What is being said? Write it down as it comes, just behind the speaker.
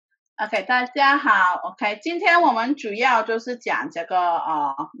OK， 大家好。OK， 今天我们主要就是讲这个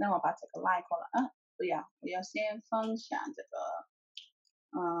那我把这个拉过来不要，我要先分享这个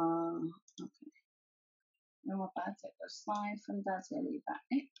OK， 那我把这个 slide 分到这里吧。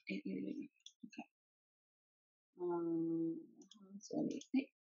OK， 这里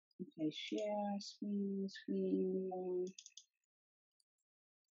OK share screen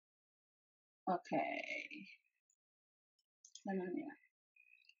OK， 在哪里了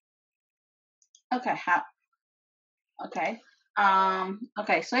？OK， 好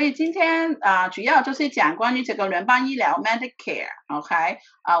 ，OK， 所以今天主要就是讲关于这个联邦医疗 Medicare，OK，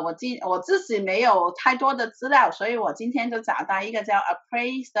 我自己没有太多的资料，所以我今天就找到一个叫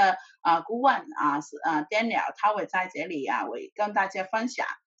Appraise 的顾问Daniel， 他会在这里会跟大家分享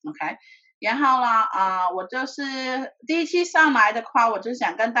 ，OK。然后呢，我就是第一期上来的话，我就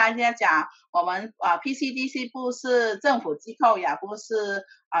想跟大家讲，我们PCDC 不是政府机构，也不是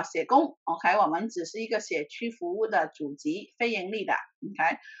社工 ，OK， 我们只是一个社区服务的组织，非盈利的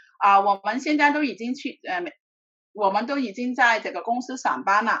 ，OK，我们现在都已经我们都已经在这个公司上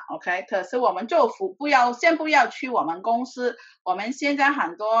班了 ，OK， 可是我们就先不要去我们公司，我们现在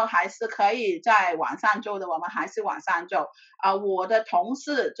很多还是可以在网上做的，我们还是网上做我的同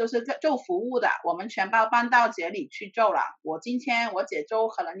事就是做服务的，我们全部搬到这里去做了。我这周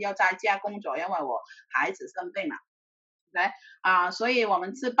可能要在家工作，因为我孩子生病了。OK，所以我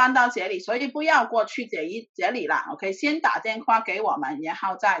们是搬到这里，所以不要过去这里了 ，OK， 先打电话给我们，然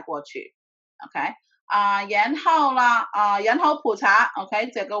后再过去 ，OK。然后呢，人口普查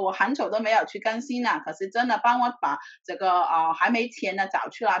 ，OK， 这个我很久都没有去更新了，可是真的帮我把这个还没填的找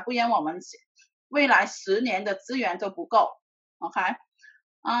出来，不然我们未来10年的资源都不够 ，OK。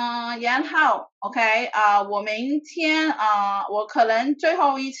然后 OK， 我明天我可能最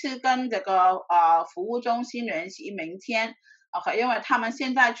后一次跟这个服务中心联系，明天。OK， 因为他们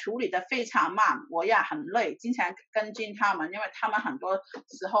现在处理的非常慢，我也很累，经常跟进他们，因为他们很多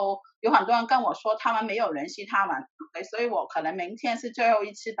时候有很多人跟我说他们没有联系他们 ，OK， 所以我可能明天是最后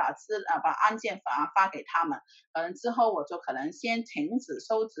一次把案件发给他们，可能之后我就可能先停止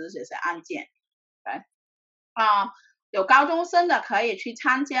收执这些案件 ，OK， 有高中生的可以去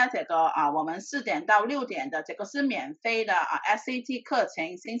参加这个我们4点到6点的这个是免费的SAT 课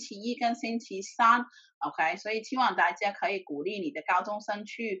程，星期一跟星期三 ，OK， 所以希望大家可以鼓励你的高中生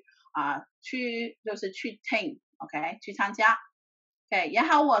去听 ，OK， 去参加。OK， 然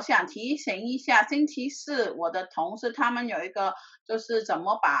后我想提醒一下，星期四我的同事他们有一个就是怎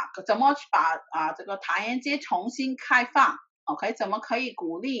么把这个唐人街重新开放。OK， 怎么可以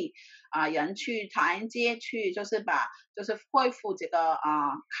鼓励人去唐人街去，就是恢复这个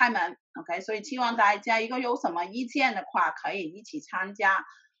开门 ，OK， 所以希望大家如果有什么意见的话，可以一起参加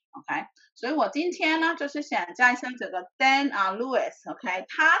 ，OK， 所以我今天呢就是想介绍这个 Dan Lewis，OK，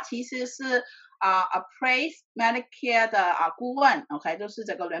 他其实是Appraise Medicare 的顾问 ，OK， 就是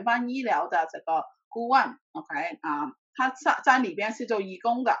这个联邦医疗的这个顾问 ，OK， 他在里边是做义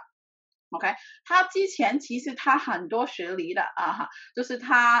工的。OK， 他之前其实他很多学历的就是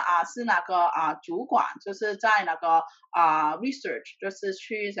他是那个主管，就是在那个research， 就是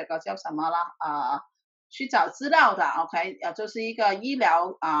去这个叫什么了去找资料的 ，OK， 就是一个医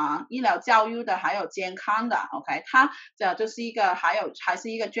疗教育的，还有健康的 ，OK， 他就是还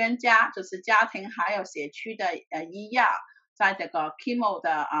是一个专家，就是家庭还有社区的医药。在这个 Kimmel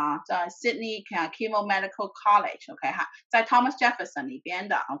的在 Sydney Kimmel Medical College，OK 在 Thomas Jefferson 里边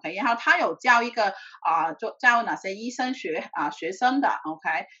的 ，OK， 然后他有教一个教哪些医生学生的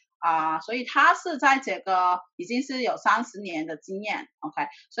 ，OK， 所以他是在这个已经是有30年的经验 ，OK，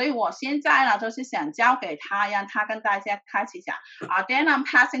 所以我现在呢就是想交给他，让他跟大家开始讲Dan, I'm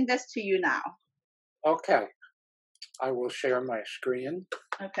passing this to you now. Okay, I will share my screen.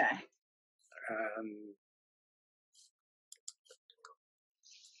 Okay.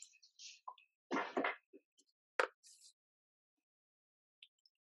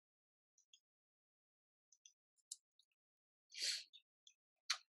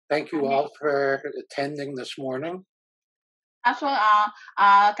 Thank you all for attending this morning. 他说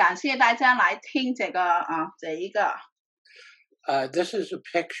感谢大家来听这一个。This is a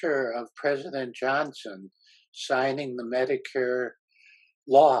picture of President Johnson signing the Medicare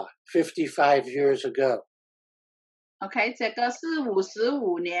law 55 years ago. OK， 这个是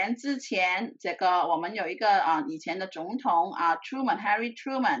55年之前，这个我们有一个以前的总统Harry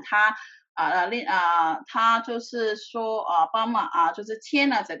Truman， 他就是说帮忙就是签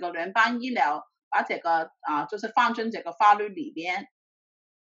了这个联邦医疗，把这个就是放进这个法律里边。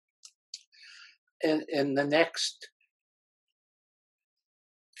In the next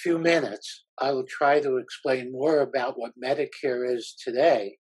few minutes, I will try to explain more about what Medicare is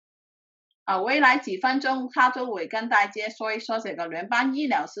today. 未来几分钟他都会跟大家说一说这个联邦医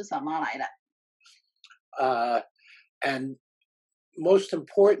疗是什么来的。And most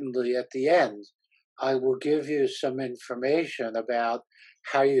importantly, at the end, I will give you some information about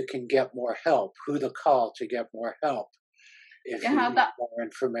how you can get more help, who to call to get more help if you need more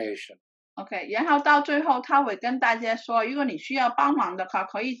information. OK， 然后到最后他会跟大家说，如果你需要帮忙的话，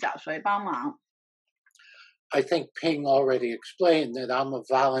可以找谁帮忙。I think Ping already explained that I'm a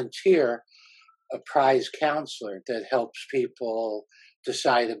volunteer, a prize counselor that helps people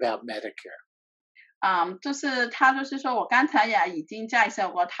decide about Medicare. 就是他就是说我刚才也已经介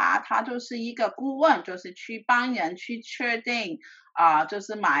绍过他就是一个顾问，就是去帮人去确定就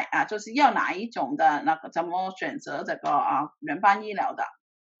是就是要哪一种的那个怎么选择这个联邦医疗的。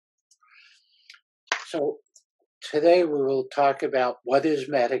So today we will talk about what is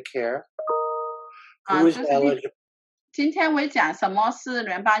Medicare, who is eligible. 今天我讲什么是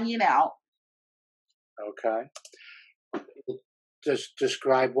联邦医疗。Okay. Just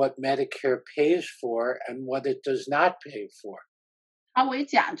describe what Medicare pays for and what it does not pay for. 他会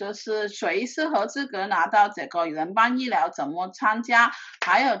讲就是谁是合资格拿到这个联邦医疗，怎么参加，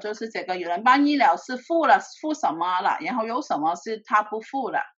还有就是这个联邦医疗是付什么了，然后有什么是他不付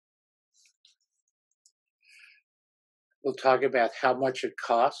的。We'll talk about how much it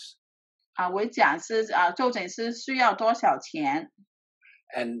costs. 我讲是究竟是需要多少钱。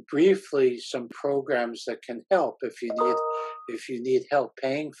And briefly, some programs that can help if you need help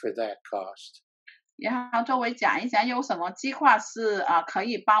paying for that cost. 然后周围讲一讲有什么计划是可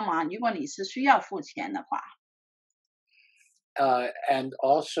以帮忙，如果你是需要付钱的话。And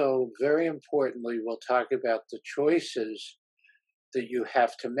also, very importantly, we'll talk about the choices that you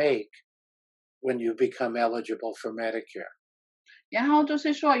have to make when you become eligible for Medicare. 然后就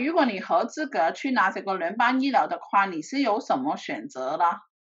是说，如果你合资格去拿这个联邦医疗的话，你是有什么选择呢？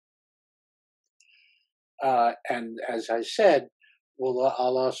 And as I said,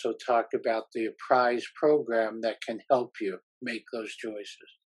 I'll also talk about the prize program that can help you make those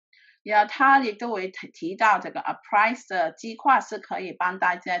choices. 然后他也都会提到这个 prize 的计划是可以帮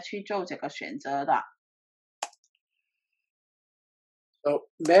大家去做这个选择的。So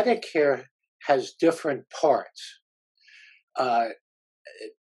Medicare has different parts.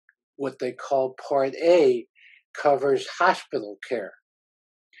 What they call Part A covers hospital care.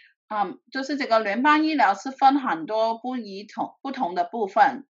 就是这个联邦医疗是分很多不同的部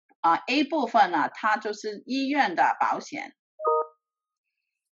分A 部分呢，它就是医院的保险。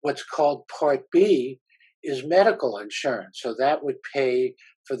What's called Part B is medical insurance, so that would pay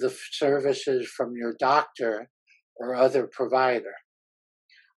for the services from your doctor or other provider.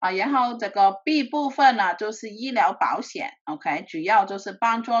 然后这个 B 部分呢，就是医疗保险 ，OK， 主要就是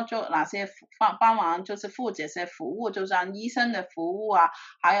帮助就哪些帮忙就是付这些服务，就像医生的服务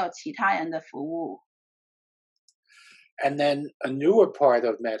还有其他人的服务。And then a newer part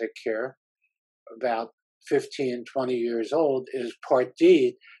of Medicare, about 15, 20 years old, is Part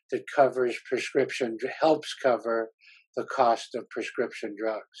D that helps cover the cost of prescription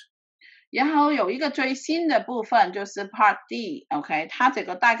drugs. 然后有一个最新的部分就是 Part D，OK， 它这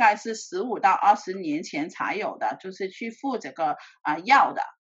个大概是15到20年前才有的，就是去付这个药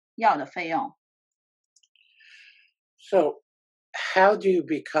的费用。So, how do you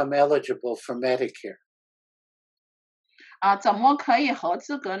become eligible for Medicare? 怎么可以合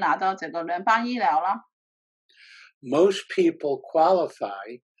资格拿到这个联邦医疗呢？ Most people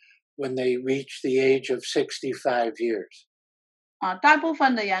qualify when they reach the age of 65 years. 大部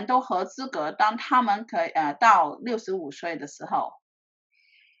分的人都合资格，当他们可以到65岁的时候。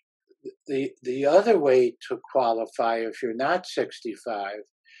The other way to qualify if you're not 65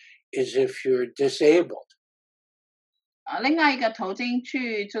 is if you're disabled. 另外一个途径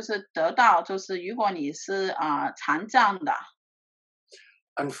去就是得到，就是如果你是残障的。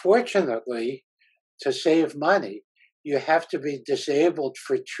Unfortunately, to save money, you have to be disabled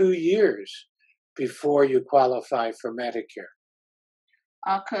for 2 years before you qualify for Medicare.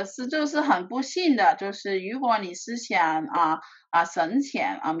 可是就是很不幸的，就是如果你是想省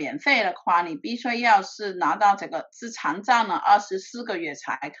钱免费的话，你必须要是拿到这个是残障了24个月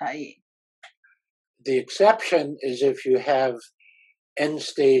才可以。The exception is if you have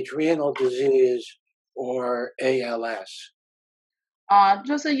end-stage renal disease or ALS.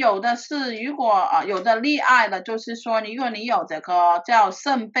 就是有的是，如果有的例外的，就是说，如果你有这个叫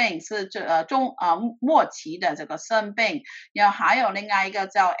肾病，是末期的这个肾病，然后还有另外一个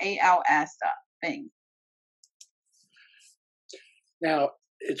叫 ALS 的病。Now,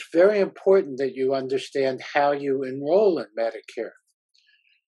 it's very important that you understand how you enroll in Medicare.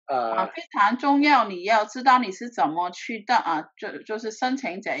 非常重要，你要知道你是怎么去的就是申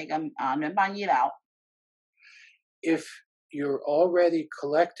请这一个联邦医疗。If you're already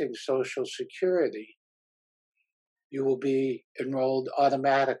collecting Social Security, you will be enrolled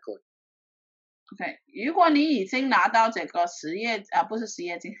automatically. OK， 如果你已经拿到这个不是失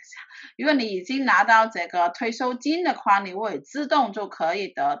业金，如果你已经拿到这个退休金的话，你会自动就可以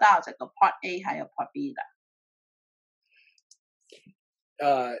得到这个 Part A 还有 Part B 的。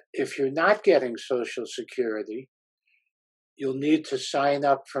If you're not getting Social Security, you'll need to sign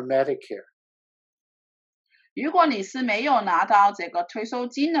up for Medicare. 如果你是没有拿到这个退休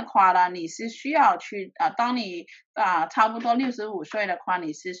金的话呢，你是需要去当你差不多65岁的话，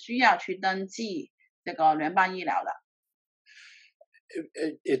你是需要去登记这个联邦医疗的。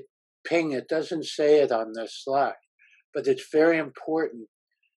Ping, it doesn't say it on this slide, but it's very important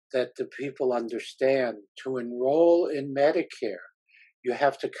that the people understand to enroll in Medicare, you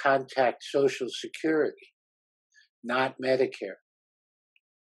have to contact Social Security, not Medicare.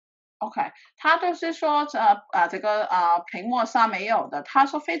 OK， 他就是说这个屏幕上没有的，他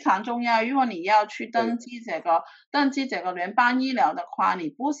说非常重要。如果你要去登记这个联邦医疗的话，你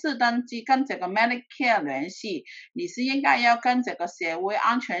不是登记跟这个 Medicare 联系，你是应该要跟这个社会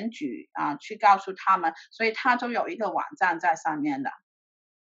安全局去告诉他们，所以他就有一个网站在上面的。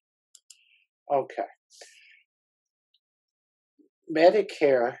Okay.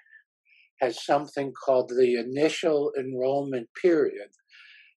 Medicare has something called the initial enrollment period.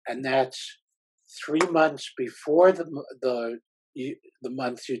 And that's 3 months before the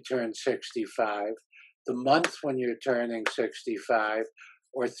month you turn 65, the month when you're turning 65,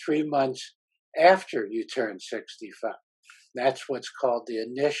 or 3 months after you turn 65. That's what's called the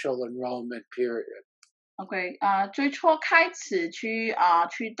initial enrollment period. OK， 最初开始去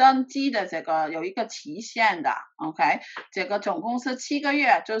登记的这个有一个期限的 ，OK， 这个总共是7个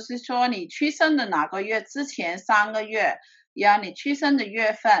月，就是说你出生的哪个月之前3个月。然后你出生的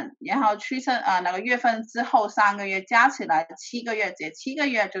月份，然后出生那个月份之后3个月，加起来7个月，这7个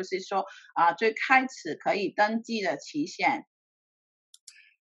月就是说最开始可以登记的期限。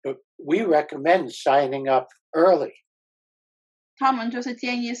But we recommend signing up early. 他们就是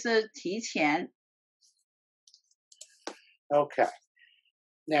建议是提前。Okay.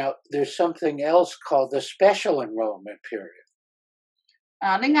 Now there's something else called the special enrollment period.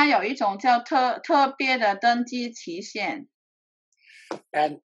 另外有一种叫特别的登记期限。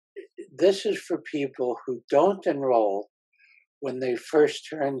And this is for people who don't enroll when they first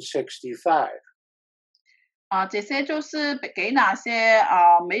turn 65. 这些就是给哪些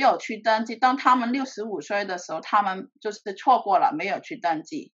没有去登记，当他们65岁的时候，他们就是错过了，没有去登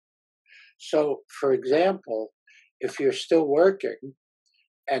记。So, for example, if you're still working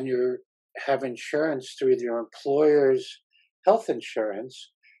and you have insurance through your employer's health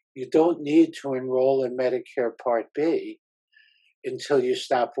insurance, you don't need to enroll in Medicare Part B until you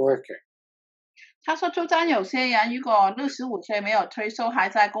stop working. 他说，就算有些人如果65岁没有退休还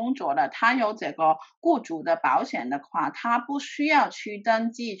在工作的，他有这个雇主的保险的话，他不需要去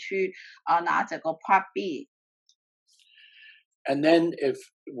登记去拿这个 Part B。 And then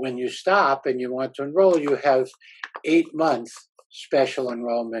when you stop and you want to enroll, you have 8-month special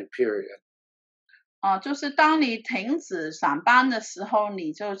enrollment period. 就是当你停止上班的时候，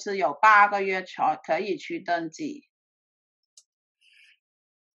你就是有8个月可以去登记。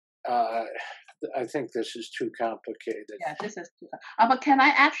I think this is too complicated. Yeah, this is too but can I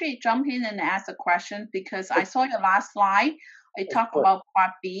actually jump in and ask a question? Because I saw your last slide. It talked about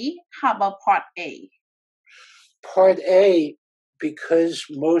Part B. How about Part A? Part A, because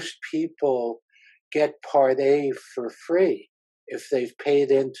most people get Part A for free if they've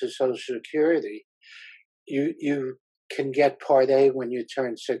paid into Social Security, you can get Part A when you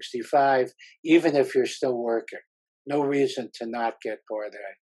turn 65, even if you're still working. No reason to not get Part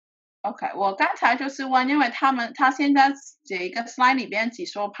A. OK， 我刚才就是问，因为他现在这一个 slide 里边只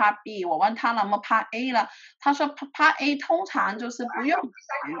说 Part B， 我问他能不能 Part A 了，他说 Part A 通常就是不用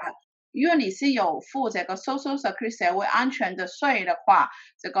钱的，如果你是有付这个 Social Security 社会安全的税的话，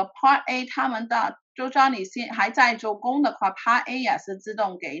这个 Part A 他们的就算你还在做工的话 ，Part A 也是自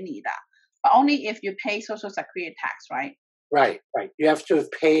动给你的 ，but only if you pay Social Security tax, right? Right. You have to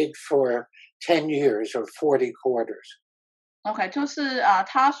have paid for 10 years or 40 quarters. OK， 就是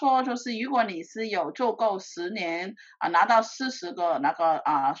他说就是如果你是有做够10年拿到40个那个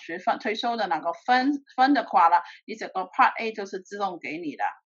学分退休的那个分的话了，你整个 Part A 就是自动给你的。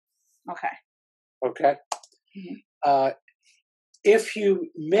OK。If you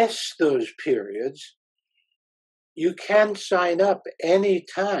miss those periods, you can sign up any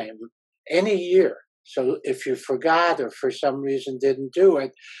time, any year, So if you forgot or for some reason didn't do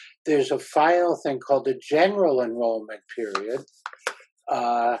it, there's a final thing called the general enrollment period.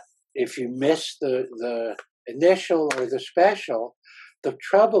 If you miss the initial or the special, the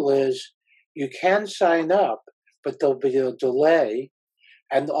trouble is you can sign up, but there'll be a delay,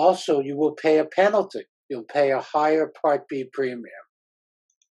 and also you will pay a penalty. You'll pay a higher Part B premium.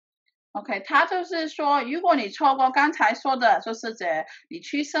 OK， 他就是说，如果你错过刚才说的，就是你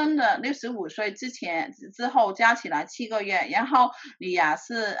出生的65岁之后加起来7个月，然后你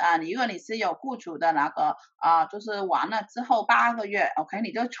如果你是有雇主的那个就是完了之后8个月 ，OK，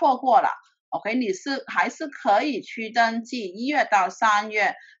 你就错过了。OK， 你还是可以去登记，1月到3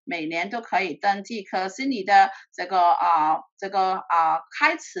月每年都可以登记，可是你的这个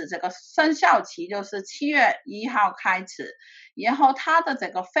开始这个生效期就是7月1号开始，然后它的这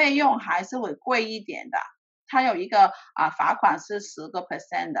个费用还是会贵一点的，它有一个罚款是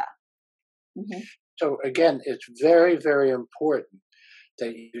10%的。So again, it's very, very important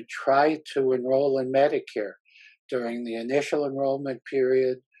that you try to enroll in Medicare during the initial enrollment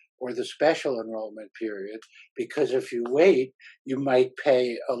period or the special enrollment period, because if you wait, you might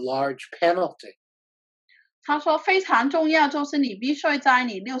pay a large penalty. 他说非常重要，就是你必须在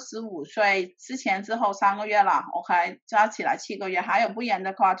你65岁之前之后3个月了 ，OK， 加起来7个月，还有不然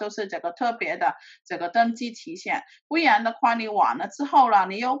的话就是这个特别的这个登记期限，不然的话你晚了之后了，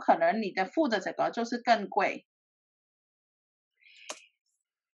你有可能你的付的这个就是更贵。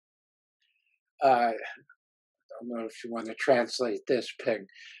I don't know if you want to translate this, Ping.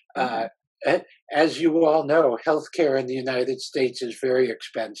 As you all know, healthcare in the United States is very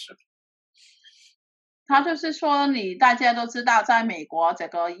expensive. 他就是说，大家都知道，在美国这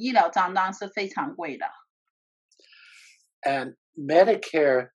个医疗账单是非常贵的。And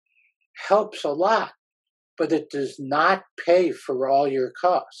Medicare helps a lot, but it does not pay for all your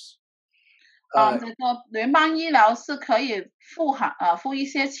costs. 这个联邦医疗是可以付一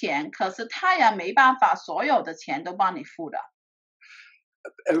些钱，可是他也没办法所有的钱都帮你付的。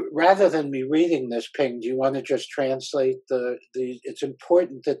Rather than me reading this, Ping, do you want to just translate it's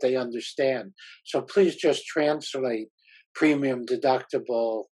important that they understand. So please just translate premium,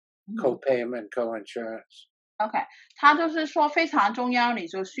 deductible, copayment, coinsurance. OK， 他就是说非常重要，你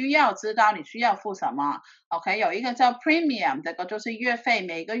就需要知道你需要付什么。OK， 有一个叫 premium， 这个就是月费，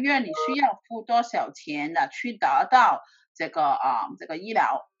每个月你需要付多少钱的去得到这个医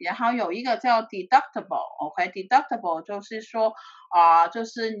疗。然后有一个叫 deductible，OK，deductible 就是说就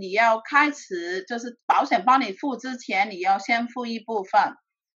是你要开始，就是保险帮你付之前，你要先付一部分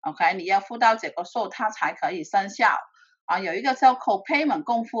 ，OK， 你要付到这个数，它才可以生效。有一个叫 copayment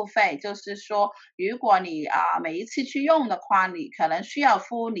共付费，就是说如果你每一次去用的话，你可能需要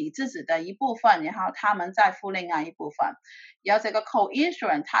付你自己的一部分，然后他们再付另外一部分。然后这个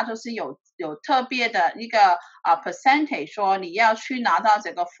co-insurance 它就是有特别的一个percentage， 说你要去拿到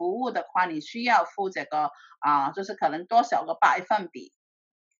这个服务的话，你需要付这个就是可能多少个百分比。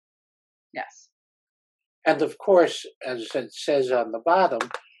Yes. And of course, as it says on the bottom,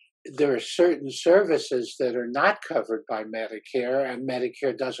 there are certain services that are not covered by Medicare, and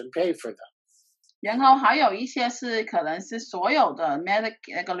Medicare doesn't pay for them. 然后还有一些是可能是所有的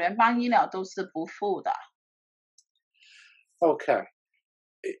Medicare 那个联邦医疗都是不付的。Okay,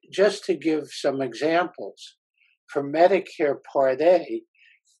 just to give some examples, for Medicare Part A,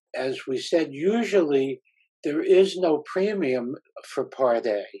 as we said, usually there is no premium for Part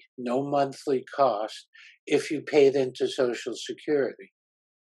A, no monthly cost, if you paid into Social Security.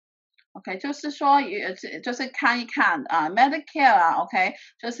 OK， 就是说，就是看一看Medicare OK，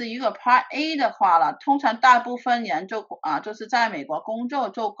 就是如果 Part A 的话了，通常大部分人就是在美国工作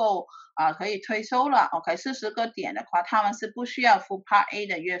就够可以退休了 OK， 40个点的话，他们是不需要付 Part A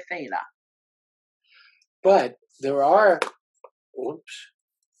的月费了。But there are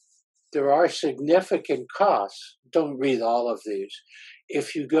significant costs. Don't read all of these.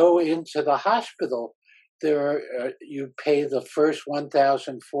 If you go into the hospital, you pay the first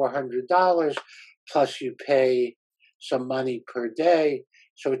 $1,400 plus you pay some money per day,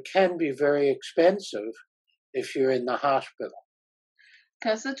 so it can be very expensive if you're in the hospital.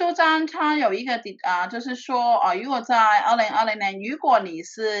 可是就章它有一个就是说如果在2020年，如果你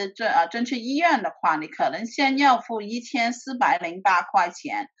是进去医院的话，你可能先要付1408块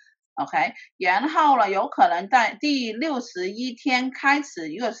钱。OK， 然后了，有可能在第61天开始，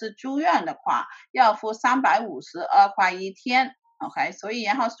如果是住院的话，要付352块一天。OK， 所以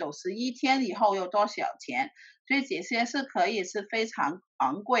然后91天以后有多少钱？所以这些是可以是非常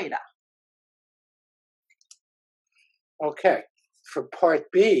昂贵的。Okay, for Part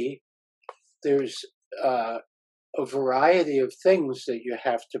B, there's a variety of things that you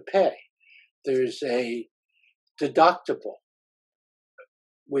have to pay. there's a deductible,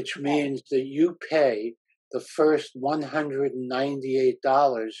 which means that you pay the first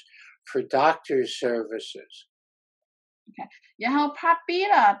 $198 for doctor's services. OK， 然后 Part B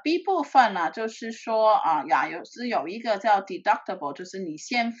的 B 部分呢，就是说有一个叫 deductible， 就是你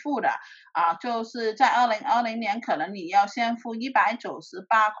先付的就是在2020年可能你要先付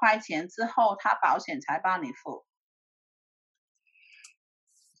198块钱之后，它保险才帮你付。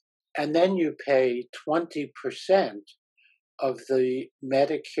And then you pay 20% of the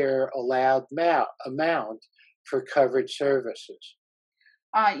Medicare allowed amount for covered services.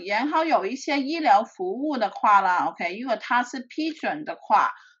 然后有一些医疗服务的话啦 ，OK， 如果它是批准的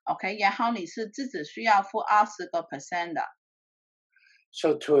话 ，OK， 然后你是自己需要付20% 的。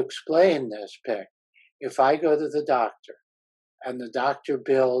So to explain this, Pick, if I go to the doctor and the doctor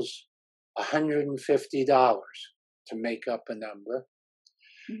bills $150 to make up a number,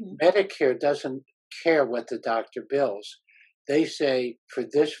 Medicare doesn't care what the doctor bills. They say for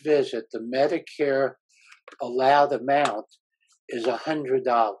this visit, the Medicare allowed amount is $100,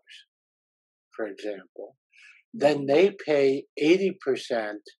 for example. Then they pay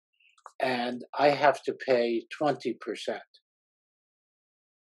 80% and I have to pay 20%.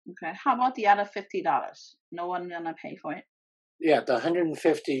 Okay, how about the other $50? No one gonna pay for it? Yeah, the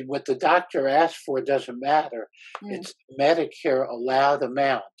 $150, what the doctor asked for doesn't matter. It's Medicare allowed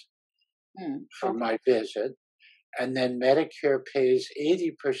amount for my visit. And then Medicare pays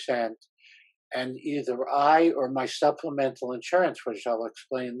 80%, and either I or my supplemental insurance, which I'll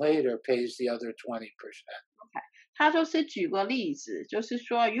explain later, pays the other 20%. Okay. 他就是举个例子，就是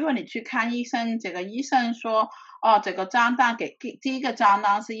说，如果你去看医生，这个医生说，这个账单第一个账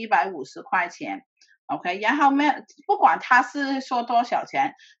单是150块钱 ，OK， 然后不管他是说多少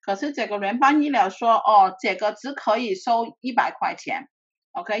钱，可是这个联邦医疗说，这个只可以收100块钱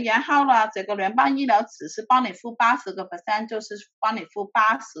 ，OK， 然后呢，这个联邦医疗只是帮你付80%，就是帮你付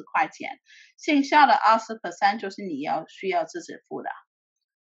80块钱，剩下的20%就是你需要自己付的。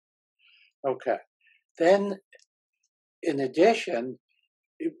Okay, then. In addition,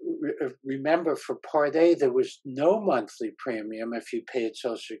 remember for Part A, there was no monthly premium if you paid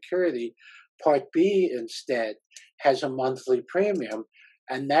Social Security. Part B instead has a monthly premium,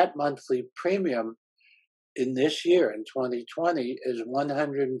 and that monthly premium in this year, in 2020, is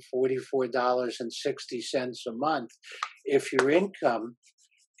 $144.60 a month if your income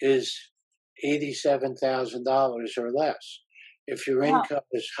is $87,000 or less. If your income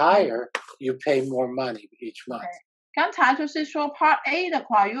is higher, you pay more money each month. Okay. 刚才就是说 Part A 的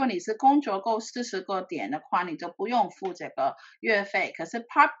话，如果你是工作够40个点的话，你就不用付这个月费。可是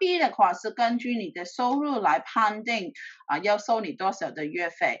Part B 的话是根据你的收入来判定要收你多少的月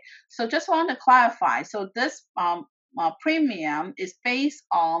费。So just want to clarify. So this premium is based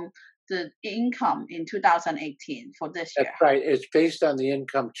on the income in 2018 for this year. That's right. It's based on the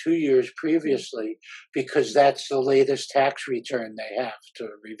income 2 years previously because that's the latest tax return they have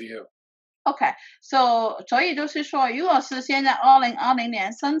to review. OK， 所以就是说，如果是现在2020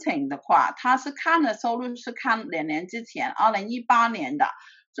年申请的话，他是看的收入是看2年之前2018年的。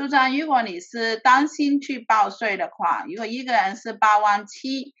就像如果你是担心去报税的话，如果一个人是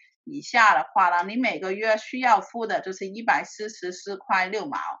87000以下的话呢，你每个月需要付的就是144块6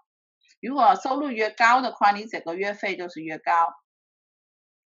毛。如果收入越高的话，你整个月费就是越高。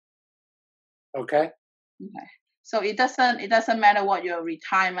Okay. So it doesn't matter what your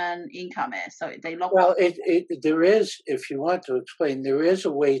retirement income is. So they look. Well, there is, if you want to explain, there is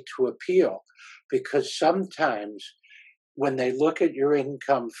a way to appeal, because sometimes when they look at your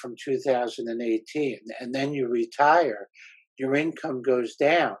income from 2018 and then you retire, your income goes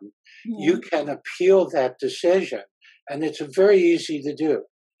down. You can appeal that decision, and it's very easy to do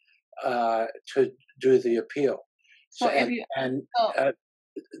the appeal. So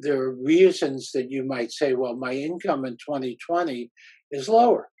there are reasons that you might say, well, my income in 2020 is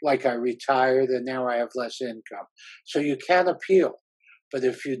lower, like I retired and now I have less income. So you can appeal. But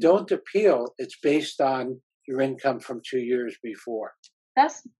if you don't appeal, it's based on your income from 2 years before.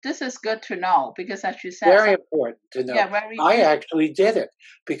 This is good to know, because as you said, very important to know. Yeah, I actually did it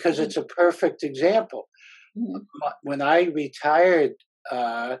because it's a perfect example. When I retired,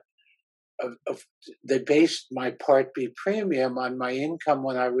 they based my Part B premium on my income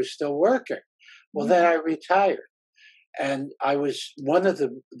when I was still working. Well, then I retired. And I was one of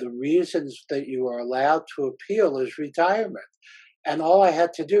the reasons that you are allowed to appeal is retirement. And all I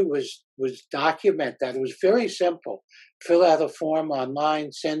had to do was document that. It was very simple. Fill out a form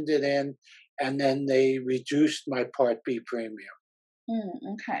online, send it in, and then they reduced my Part B premium.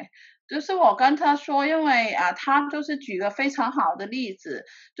 OK，就是我跟他说，因为他就是举个非常好的例子，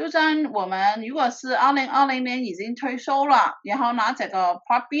就像我们如果是2020年已经退休了，然后拿这个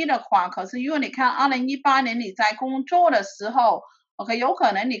Part B 的话，可是如果你看2018年你在工作的时候，OK， 有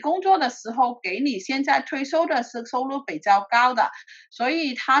可能你工作的时候给你现在退休的是收入比较高的，所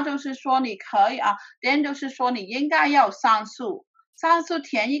以他就是说你可以别人就是说你应该要上诉。上诉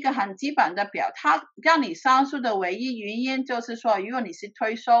填一个很基本的表，他让你上诉的唯一原因就是说，如果你是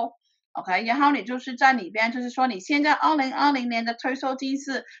退休 ，OK， 然后你就是在里边就是说你现在2020年的退休金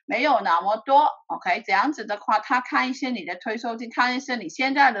是没有那么多 ，OK， 这样子的话，他看一些你的退休金，看一些你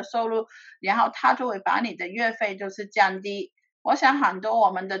现在的收入，然后他就会把你的月费就是降低。我想很多我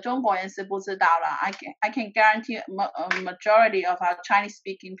们的中国人是不知道了。I can guarantee a majority of our Chinese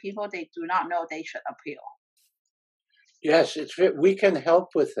speaking people they do not know they should appeal. Yes, we can help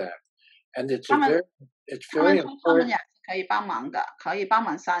with that, and it's very important. 可以帮忙的，可以帮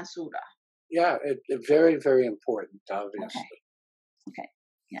忙上诉的。Yeah, it's very, very important, obviously. Okay.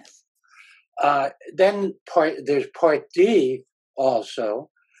 Yes. Then there's Part D also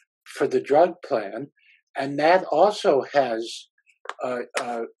for the drug plan, and that also has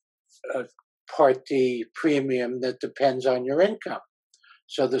a Part D premium that depends on your income.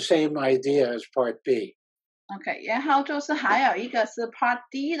 So the same idea as Part B. OK， 然后就是还有一个是 Part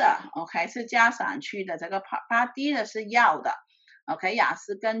D 的 ，OK 是加上去的，这个 Part D 的是要的 ，OK 也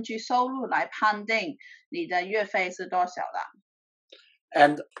是根据收入来判定你的月费是多少的。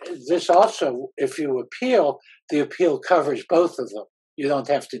And this also, if you appeal, the appeal covers both of them. You don't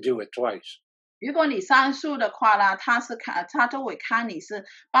have to do it twice. 如果你上诉的话呢，他就会看你是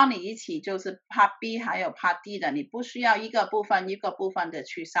帮你一起就是 Part B 还有 Part D 的，你不需要一个部分的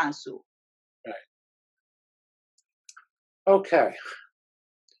去上诉。Right. Okay.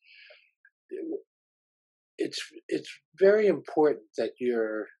 It's very important that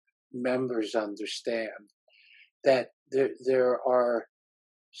your members understand that there are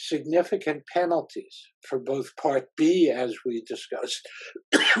significant penalties for both Part B, as we discussed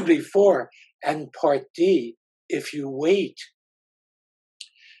before, and Part D if you wait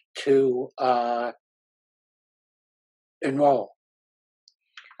to enroll.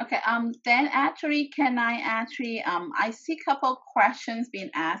 Okay, then actually, can I I see a couple questions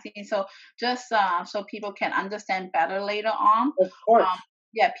being asked, so just so people can understand better later on. Of course.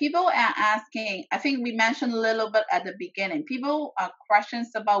 Yeah, people are asking, I think we mentioned a little bit at the beginning, people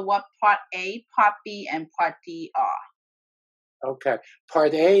questions about what Part A, Part B, and Part D are. Okay.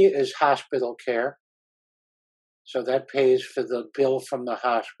 Part A is hospital care. So that pays for the bill from the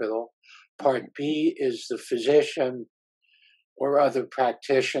hospital. Part B is the physician or other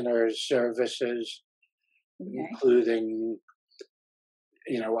practitioners' services, including,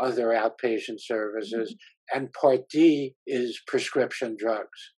 other outpatient services. And Part D is prescription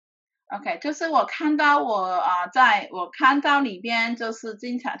drugs. OK， 就是我看到我看到里边就是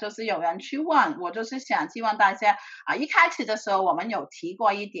经常就是有人去问我，就是想希望大家一开始的时候我们有提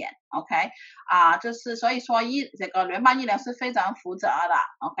过一点 ，OK 就是所以说这个联邦医疗是非常复杂的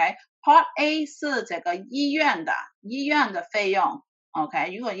 ，OK。Part A 是这个医院的费用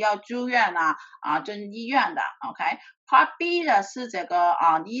 ，OK， 如果要住院就是医院的 ，OK。Part B 的是这个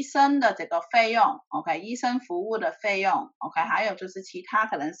医生的这个费用 ，OK， 医生服务的费用 ，OK， 还有就是其他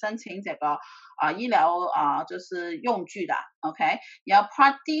可能申请这个医疗就是用具的 ，OK， 然后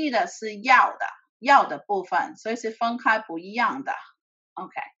Part D 的是药的部分，所以是分开不一样的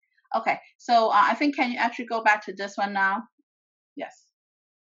 ，OK， so I think can you actually go back to this one now? Yes.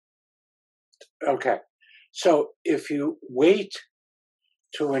 Okay, so if you wait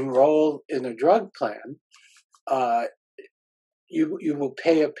to enroll in a drug plan, you will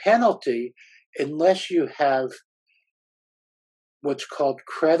pay a penalty unless you have what's called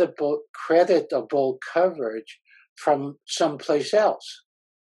creditable coverage from someplace else.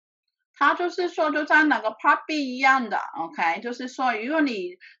 他就是说，就像那个 Part B 一样的 ，OK， 就是说，如果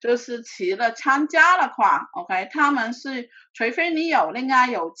你就是参加的话 ，OK， 他们是除非你另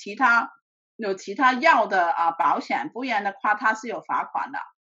外有其他药的保险，不然的话他是有罚款的。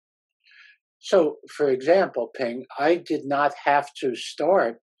So, for example, Ping, I did not have to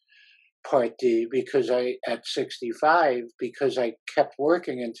start Part D at 65 because I kept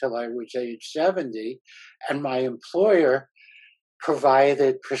working until I was age 70, and my employer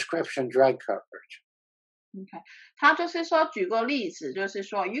provided prescription drug coverage. OK， 他就是说，举个例子，就是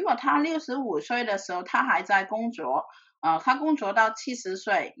说，如果他65岁的时候，他还在工作，他工作到70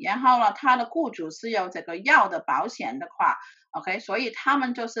岁，然后呢，他的雇主是有这个药的保险的话 ，OK， 所以他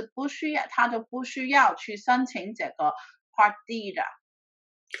们就是他就不需要去申请这个 Part D 的。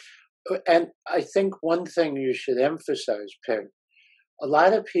And I think one thing you should emphasize, Pim, a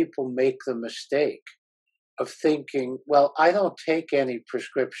lot of people make the mistake of thinking, well, I don't take any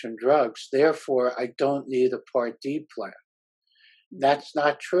prescription drugs, therefore I don't need a Part D plan. That's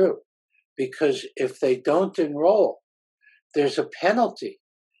not true, because if they don't enroll, there's a penalty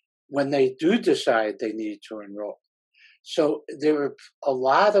when they do decide they need to enroll. So there are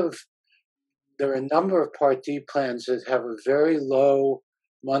a number of Part D plans that have a very low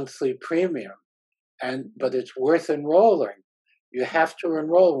monthly premium, but it's worth enrolling. You have to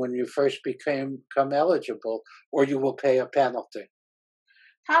enroll when you first become eligible, or you will pay a penalty.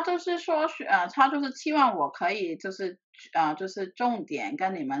 他就是说，他就是期望我可以就是重点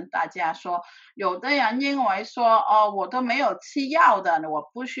跟你们大家说，有的人认为说，哦，我都没有吃药的，我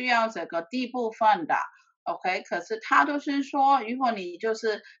不需要这个第一部分的。OK， 可是他就是说，如果你就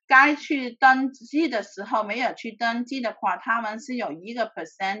是该去登记的时候没有去登记的话，他们是有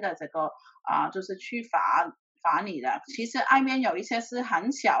1% 的这个就是去罚你的。其实外面有一些是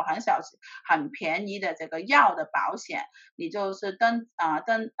很小很便宜的这个药的保险，你就是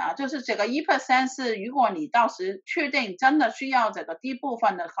就是这个1% 是如果你到时确定真的需要这个第一部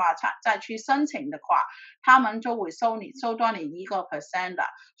分的话，再去申请的话，他们就会收多你1% 的。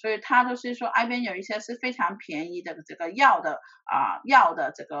所以他就是说外边有一些是非常便宜的这个药的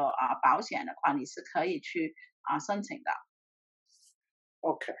这个保险的话，你是可以去申请的。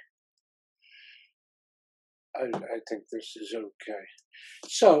Okay. I think this is okay.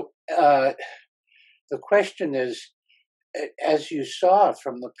 So the question is, as you saw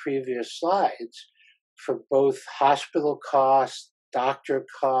from the previous slides, for both hospital costs, doctor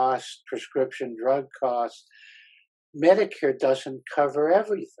costs, prescription drug costs, Medicare doesn't cover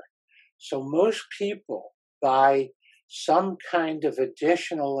everything. So most people buy some kind of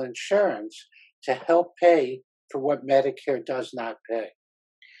additional insurance to help pay for what Medicare does not pay.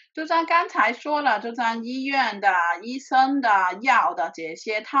 就像刚才说了，就像医院的、医生的、药的这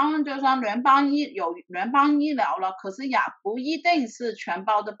些，他们就像联邦医疗了，可是也不一定是全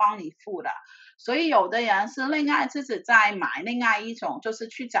包都帮你付的，所以有的人是另外自己再买另外一种，就是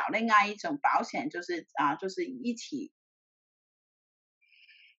去找另外一种保险，就是一起。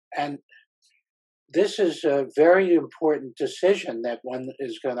And this is a very important decision that one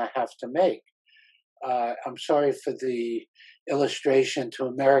is going to have to make. I'm sorry for the illustration to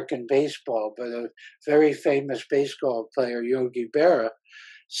American baseball, but a very famous baseball player, Yogi Berra,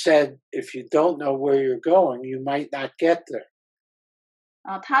 said, if you don't know where you're going, you might not get there.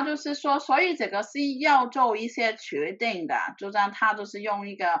 他就是说，所以这个是要做一些决定的，就像他就是用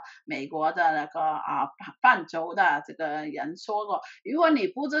一个美国的那个泛舟的这个人说过，如果你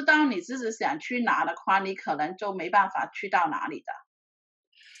不知道你自己想去哪的话，你可能就没办法去到哪里的。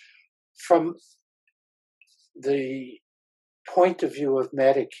From the point of view of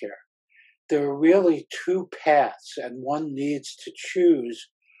Medicare, there are really two paths, and one needs to choose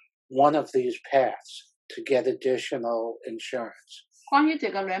one of these paths to get additional insurance. 关于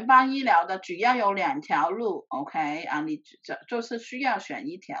这个联邦医疗的主要有2条路 ，OK 你就是需要选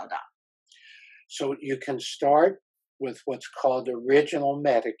一条的。So you can start with what's called original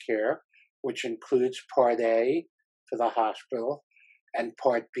Medicare, which includes Part A for the hospital and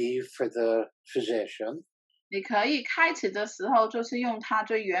Part B for the physician. 你可以开始的时候就是用它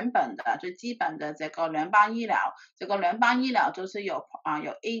最原本的、最基本的这个联邦医疗。这个联邦医疗就是有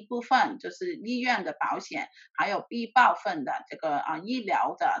A 部分就是医院的保险，还有 B 部分的这个医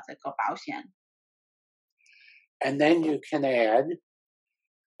疗的这个保险。And then you can add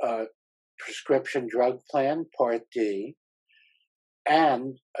a prescription drug plan, Part D,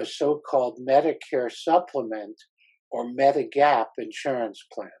 and a so-called Medicare supplement or Medigap insurance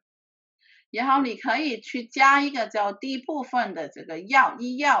plan. 然后你可以去加一个叫第一部分的这个医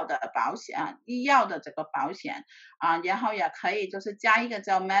药的保险，医药的这个保险然后也可以就是加一个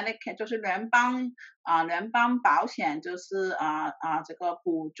叫 Medicare， 就是联邦保险，就是这个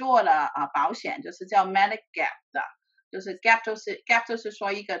补助的保险，就是叫 Medigap 的，就是 gap 就是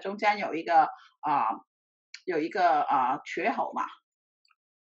说一个中间有一个缺口嘛。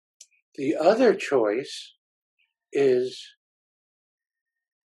The other choice is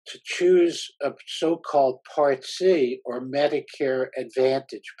to choose a so-called Part C or Medicare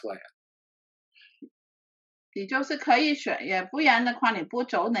Advantage plan. 你就是可以选，也不然的话，你不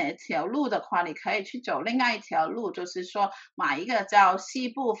走哪条路的话，你可以去走另外一条路，就是说买一个叫 C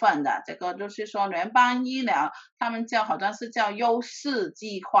部分的，这个就是说联邦医疗，他们好像是叫优势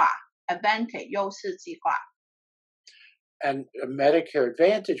计划 ，Advantage 优势计划。And a Medicare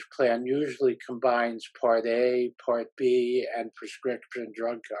Advantage plan usually combines Part A, Part B, and prescription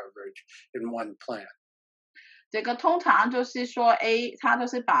drug coverage in one plan. 这个通常就是说 A， 它就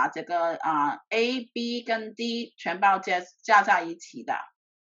是把这个A、B 跟 D 全部加在一起的。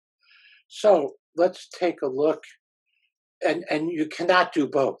So let's take a look, and you cannot do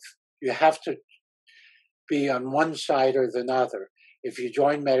both. You have to be on one side or the other. If you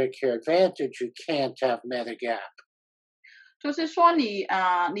join Medicare Advantage, you can't have Medigap. 就是说你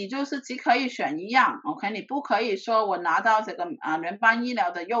就是只可以选一样 ，OK， 你不可以说我拿到这个联邦医疗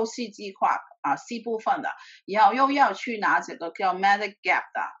的优势计划C 部分的，然后又要去拿这个叫 Medigap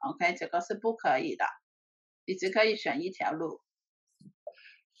的 ，OK， 这个是不可以的，你只可以选一条路。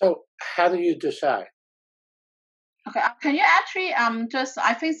So how do you decide? Okay, can you actually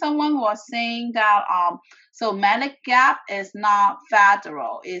I think someone was saying that so Medigap is not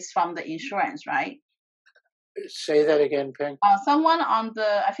federal, it's from the insurance, right? Say that again, Pink. Someone on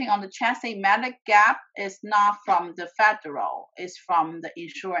the chat say Medigap is not from the federal, it's from the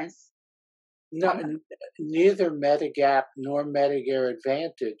insurance. No, neither Medigap nor Medicare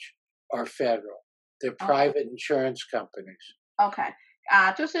Advantage are federal. They're private insurance companies. Okay.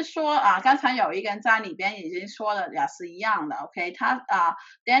 就是说刚才有一个人在里边已经说了也是一样的 ，OK， 他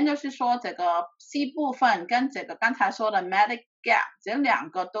then 就是说这个 C 部分跟这个刚才说的 Medigap 这两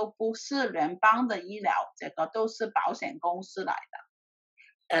个都不是联邦的医疗，这个都是保险公司来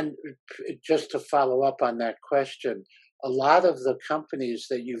的。And just to follow up on that question, a lot of the companies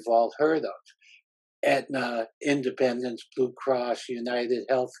that you've all heard of, Aetna, Independence, Blue Cross, United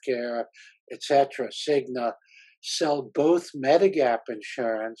Healthcare, etc., Cigna, sell both Medigap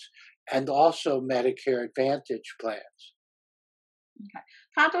insurance and also Medicare Advantage plans. Okay.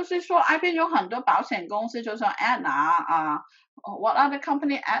 他就是说 I 边有很多保险公司，就是说 Aetna what other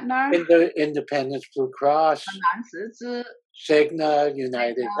company Aetna? Independence, Blue Cross, 蓝十字 Cigna,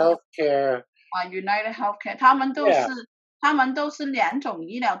 United Healthcare. United Healthcare， 他们都是两种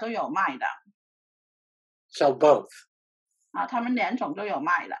医疗都有卖的。Sell both. 他们两种都有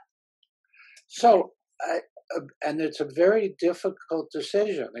卖的。So, and it's a very difficult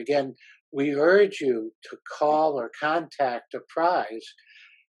decision. Again, we urge you to call or contact a prize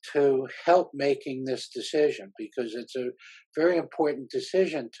to help making this decision, because it's a very important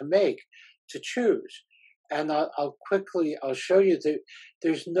decision to make, to choose. And I'll show you that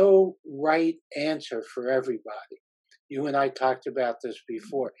there's no right answer for everybody. You and I talked about this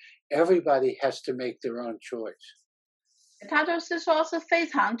before. Everybody has to make their own choice. 他就是说是非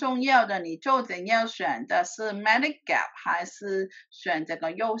常重要的，你究竟要选的是 Medigap 还是选这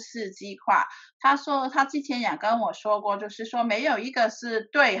个优势计划？他说他之前也跟我说过，就是说没有一个是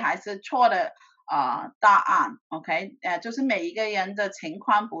对还是错的答案 ，OK， 就是每一个人的情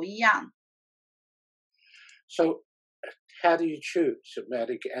况不一样。So, how do you choose a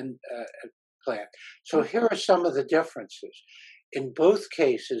Medigap plan? So here are some of the differences. In both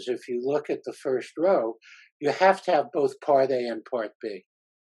cases, if you look at the first row, you have to have both Part A and Part B.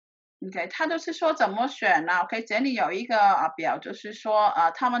 OK， 他就是说怎么选呢 ？OK， 这里有一个表，就是说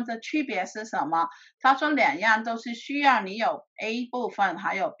他们的区别是什么？他说两样都是需要你有 A 部分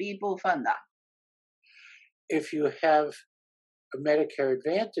还有 B 部分的。If you have a Medicare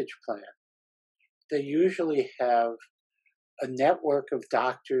Advantage plan, they usually have a network of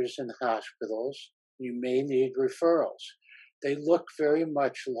doctors and hospitals. You may need referrals. They look very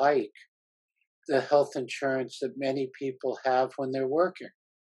much like the health insurance that many people have when they're working.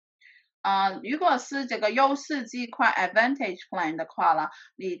 如果是这个优势计划 Advantage Plan 的话呢，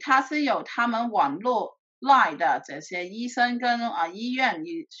它是有他们网络内的这些医生跟医院，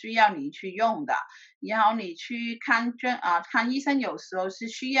你需要你去用的，然后你去看医生有时候是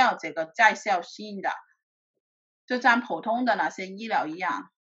需要这个在校性的，就像普通的那些医疗一样。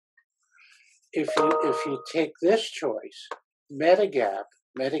If you take this choice, Medigap,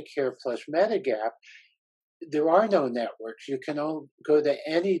 Medicare plus Medigap, there are no networks. You can go to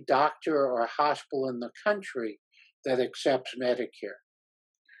any doctor or hospital in the country that accepts Medicare.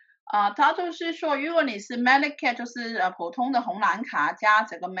 他就是说，如果你是 Medicare， 就是普通的红蓝卡加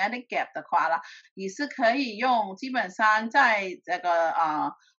这个 Medigap 的话呢，你是可以用，基本上在这个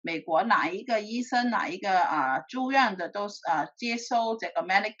美国哪一个医生哪一个住院的都是接收这个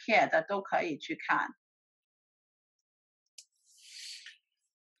Medicare 的都可以去看。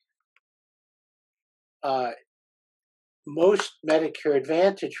Most Medicare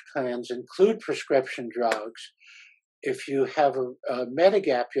Advantage plans include prescription drugs. If you have a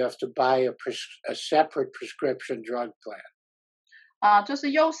Medigap, you have to buy a separate prescription drug plan. 就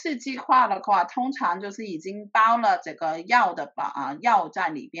是优势计划的话，通常就是已经包了这个药的药在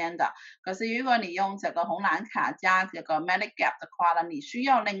里边的。可是如果你用这个红蓝卡加这个 Medigap 的话呢，你需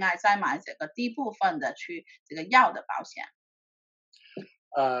要另外再买这个低部分的这个药的保险。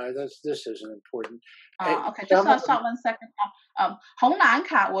This isn't important. OK， just stop 1 second 红蓝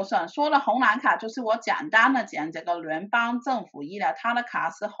卡，我想说的红蓝卡就是我简单的讲这个联邦政府医疗，它的卡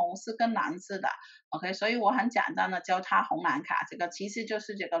是红色跟蓝色的 ，OK， 所以我很简单的教它红蓝卡，这个其实就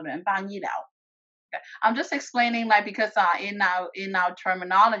是这个联邦医疗。Okay. I'm just explaining like because in our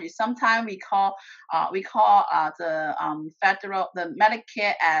terminology, sometimes we call the federal the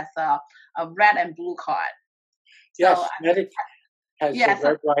Medicare as a red and blue card. Yes, so, Medicare has yeah, the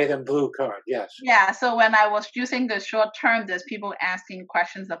red, white, and blue card. Yes. Yeah. So when I was using the short term, there's people asking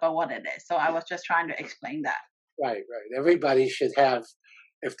questions about what it is. So I was just trying to explain that. Right. Everybody should have,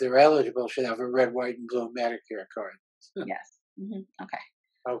 if they're eligible, should have a red, white, and blue Medicare card. Yes. Okay.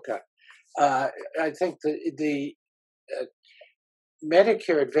 Okay. I think the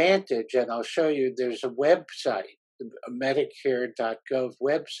Medicare Advantage, and I'll show you, there's a website, a Medicare.gov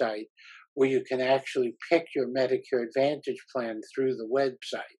website, where you can actually pick your Medicare Advantage plan through the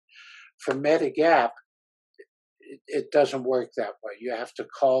website. For Medigap, it doesn't work that way. You have to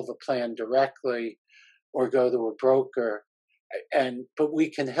call the plan directly or go to a broker, but we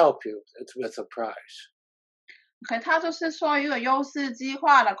can help you with a price. OK， 他就是说，如果优势计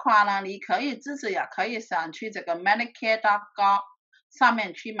划的话呢，你可以自己也可以想去这个 Medicare.gov 上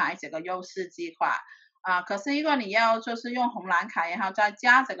面去买这个优势计划可是如果你要就是用红蓝卡，然后再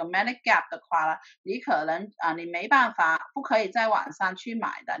加这个 Medigap 的话呢，你可能你没办法，不可以在网上去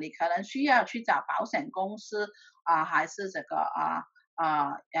买的，你可能需要去找保险公司还是这个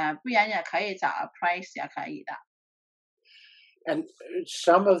不然也可以找 Price 也可以的。And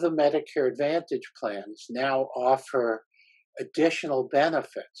some of the Medicare Advantage plans now offer additional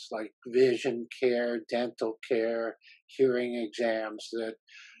benefits like vision care, dental care, hearing exams, that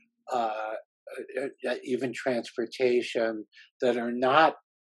even transportation that are not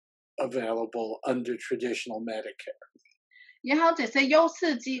available under traditional Medicare. 然后这些优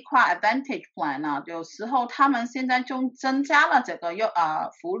势计划 Advantage Plan 呢，有时候他们现在就增加了这个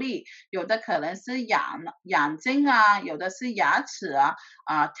福利，有的可能是眼睛有的是牙齿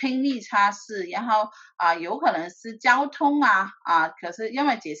听力测试，然后有可能是交通可是因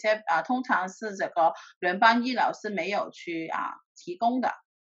为这些通常是这个联邦医疗是没有去提供的。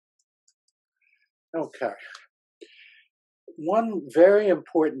Okay. One very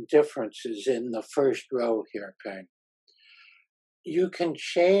important difference is in the first row here, Peng. You can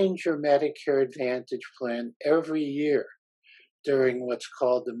change your Medicare Advantage plan every year during what's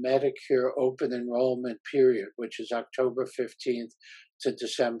called the Medicare Open Enrollment Period, which is October 15th to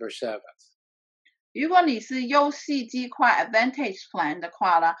December 7th. 如果你是优势计划 Advantage Plan 的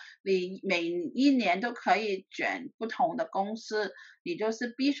话呢，你每一年都可以选不同的公司，你就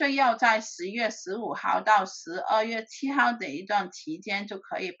是必须要在10月15号到12月7号的一段期间，就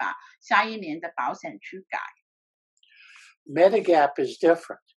可以把下一年的保险去改。Medigap is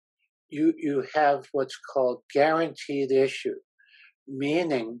different. You have what's called guaranteed issue,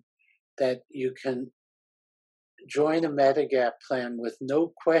 meaning that you can join a Medigap plan with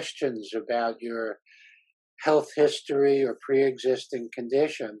no questions about your health history or pre-existing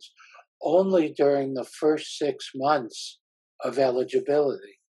conditions, only during the first 6 months of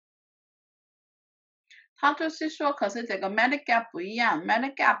eligibility. 他就是说，可是这个 Medigap 不一样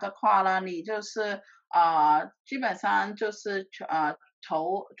 ，Medigap 的话呢，你就是基本上就是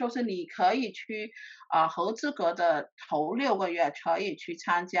就是你可以去合资格的头6个月可以去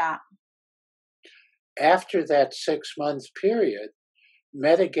参加。After that 6-month period,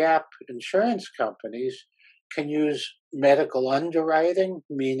 Medigap insurance companies can use medical underwriting,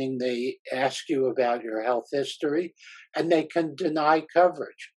 meaning they ask you about your health history, and they can deny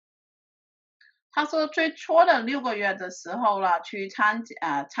coverage. 他说最初的6个月的时候了，去参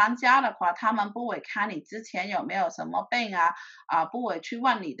加的话，他们不会看你之前有没有什么病不会去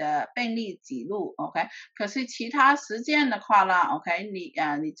问你的病历记录 ，OK。可是其他时间的话呢 ，OK，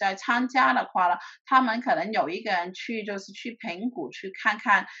 你在参加的话呢，他们可能有一个人就是去评估，去看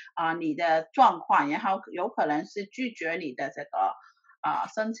看你的状况，然后有可能是拒绝你的这个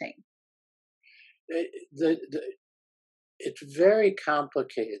申请。It's very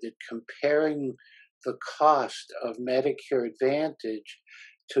complicated comparing the cost of Medicare Advantage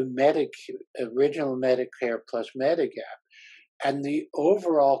to original Medicare plus Medigap. And the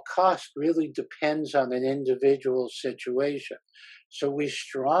overall cost really depends on an individual situation. So we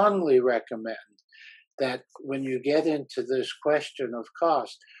strongly recommend that when you get into this question of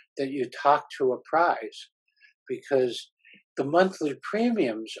cost, that you talk to a price, because the monthly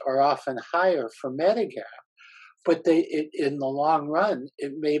premiums are often higher for Medigap. But in the long run,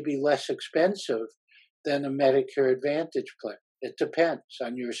 it may be less expensive than a Medicare Advantage plan. It depends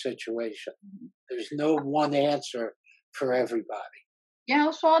on your situation. There's no one answer for everybody. 然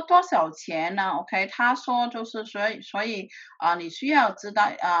后说多少钱呢 ？OK， 他说就是所以你需要知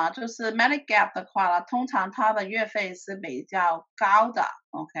道就是 Medicare 的话呢，通常它的月费是比较高的。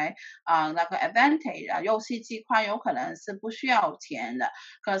OK，那个 Advantage 优势计划有可能是不需要钱的，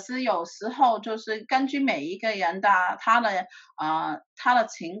可是有时候就是根据每一个人的他的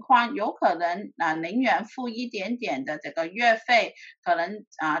情况，有可能宁愿付一点点的这个月费，可能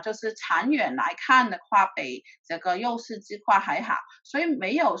就是长远来看的话，比这个优势计划还好。所以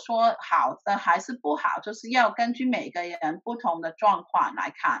没有说好的还是不好，就是要根据每个人不同的状况来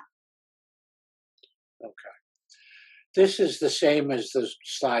看。Okay. This is the same as the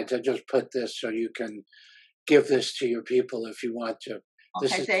slides. I just put this so you can give this to your people if you want to.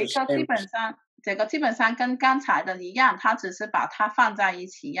 This OK，is 这 the 个 same. 基本上跟刚才的一样，它只是把它放在一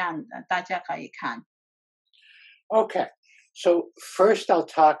起样的，大家可以看。Okay. So first I'll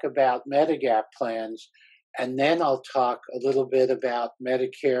talk about Medigap plans, and then I'll talk a little bit about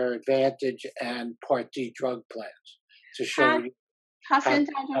Medicare Advantage and Part D drug plans to show you 他 how, 现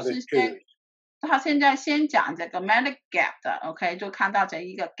在 how 就 to 是 choose. 他现在先讲这个 Medicare 的 ，OK， 就看到这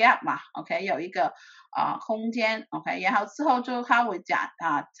一个 gap 嘛 ，OK， 有一个空间 ，OK， 然后之后就他会讲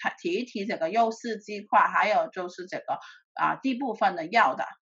提一提这个优势计划，还有就是这个第部分的要的。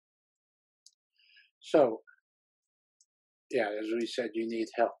So, yeah, as we said, you need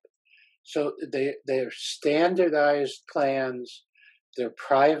help. So they're standardized plans. They're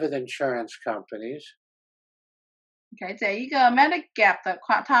private insurance companies. OK， 这一个 Medicare 的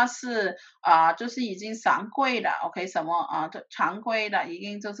话，它是就是已经常规的 ，OK， 什么常规的，已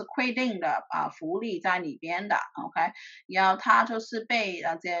经就是规定的福利在里边的 ，OK， 然后它就是被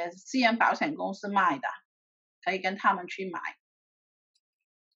这私人保险公司卖的，可以跟他们去买。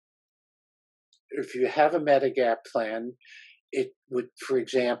If you have a Medigap plan, it would, for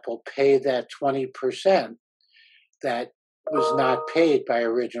example, pay that 20% that was not paid by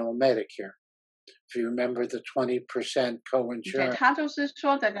original Medicare. If you remember the 20% co-insurance. 他就是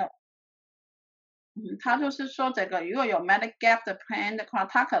说这个，他就是说这个，如果有 Medicare 的 plan 的话，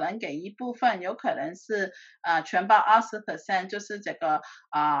他可能给一部分，有可能是全包20%，就是这个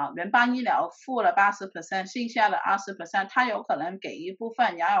联邦医疗付了80%，剩下的20%，他有可能给一部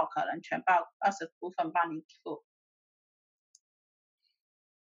分，也有可能全包20%帮你付。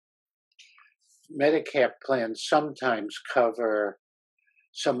Medicare plans sometimes cover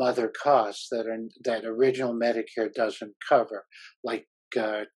some other costs that original Medicare doesn't cover, like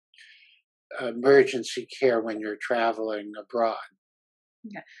emergency care when you're traveling abroad.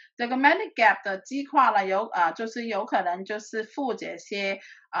 Okay. 这个 Medicare 的计划呢，就是有可能就是付这些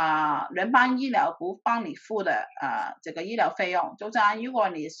联邦医疗不帮你付的这个医疗费用。就像如果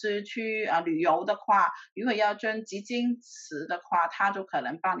你是去旅游的话，如果要捐基金池的话，他就可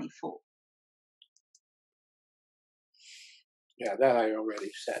能帮你付。Yeah, that I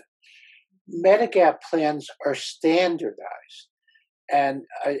already said. Medigap plans are standardized, and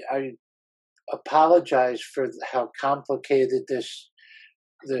I apologize for how complicated this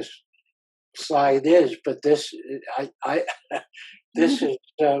slide is, but this this is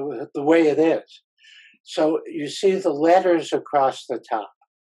the way it is. So you see the letters across the top.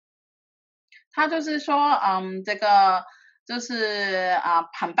 他就是说，这个就是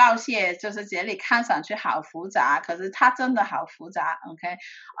很抱歉，就是这里看上去好复杂，可是它真的好复杂 ，OK，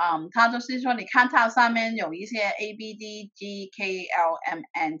它就是说，你看它上面有一些 A B D G K L M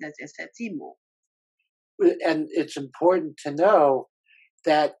N 的这些字母。And it's important to know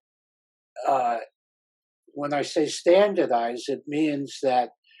that when I say standardized, it means that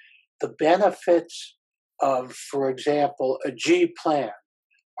the benefits of, for example, a G plan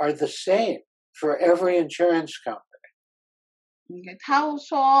are the same for every insurance company. 他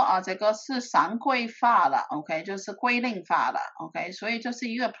说这个是常规化的 ，OK， 就是规定化的 ，OK， 所以就是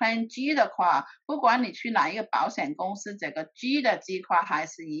一个 Plan G 的话，不管你去哪一个保险公司，这个 G 的计划还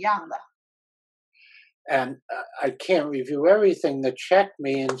是一样的。And I can't review everything. The check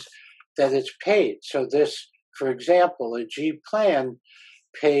means that it's paid. So this, for example, a G plan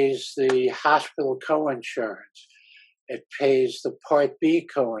pays the hospital co-insurance. It pays the Part B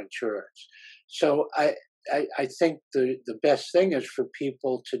co-insurance. So I think the best thing is for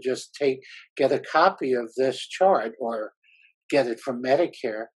people to just get a copy of this chart or get it from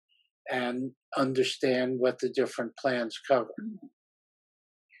Medicare and understand what the different plans cover.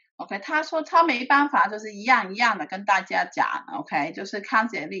 OK， 他说他没办法，就是一样一样的跟大家讲 ，OK， 就是看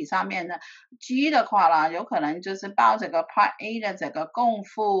这里上面的 G 的话啦，有可能就是报这个 Part A 的这个共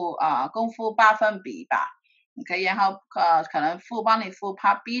付百分比吧 OK， 然后可能帮你付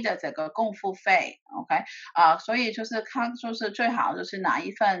Part B 的这个共付费 ，OK， 所以就是看就是最好就是哪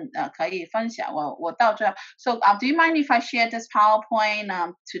一份可以分享，我到这。So do you mind if I share this PowerPoint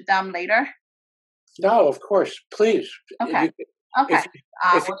to them later? No, of course, please. OK OK，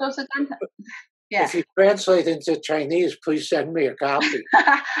 If 我就是刚才 if you translate into Chinese, please send me a copy.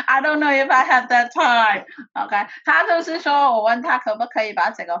 I don't know if I have that time. OK， 他就是说我问他可不可以把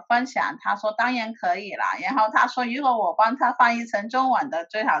这个分享，他说当然可以啦。然后他说如果我帮他翻译成中文的，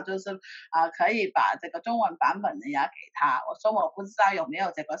最好就是可以把这个中文版本的也给他。我说我不知道有没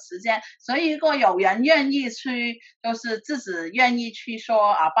有这个时间，所以如果有人愿意去，就是自己愿意去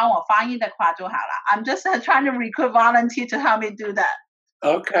说帮我翻译的话就好了。I'm just trying to recruit volunteer to help me do that.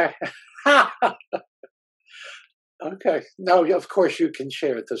 Okay. Okay. No, of course you can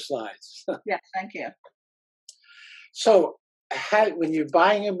share the slides. Yes, thank you. So, when you're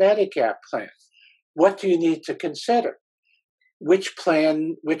buying a Medicare plan, what do you need to consider? Which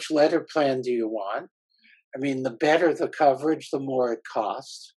letter plan do you want? I mean, the better the coverage, the more it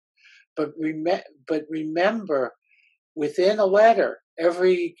costs. But remember, within a letter,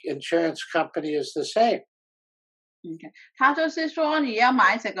 every insurance company is the same. OK， 他就是说你要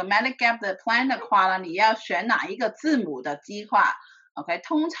买这个 Medicare 的 plan 的话呢，你要选哪一个字母的计划 ？OK，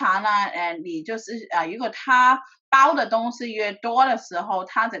 通常呢，你就是如果他包的东西越多的时候，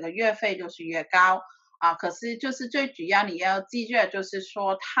他这个月费就是越高可是就是最主要你要记住，就是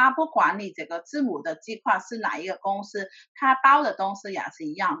说他不管你这个字母的计划是哪一个公司，他包的东西也是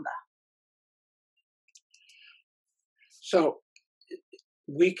一样的。So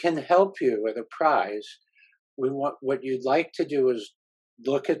we can help you with a prize. What you'd like to do is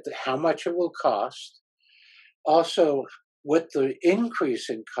look at how much it will cost, also what the increase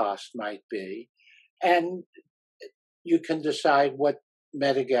in cost might be, and you can decide what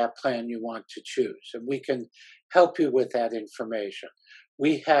Medigap plan you want to choose, and we can help you with that information.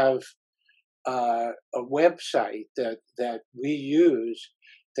 We have a website that we use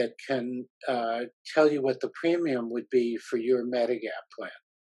that can tell you what the premium would be for your Medigap plan.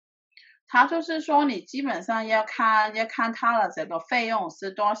 他就是说，你基本上要看他的这个费用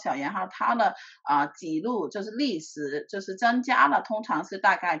是多少，然后他的记录就是历史就是增加了，通常是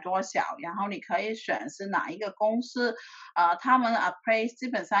大概多少，然后你可以选是哪一个公司，他们 appraise 基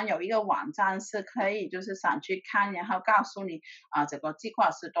本上有一个网站是可以就是上去看，然后告诉你这个计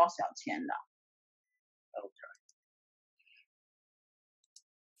划是多少钱的。Okay.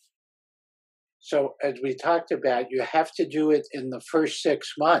 So as we talked about, you have to do it in the first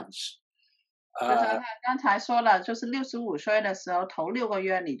 6 months. 就是他刚才说了，就是65岁的时候，头6个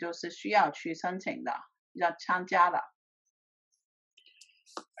月你就是需要去申请的，要参加的。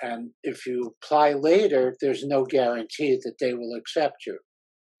And if you apply later, there's no guarantee that they will accept you.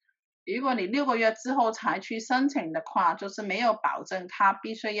 如果你6个月之后才去申请的话，就是没有保证他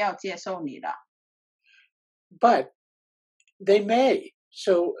必须要接受你的。But they may.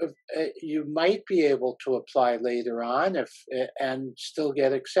 So you might be able to apply later on and still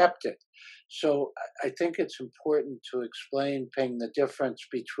get accepted. So I think it's important to explain, Ping, the difference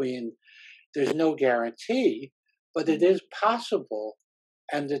between there's no guarantee, but it is possible,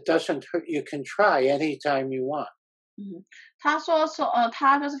 and it doesn't hurt. You can try anytime you want. 他说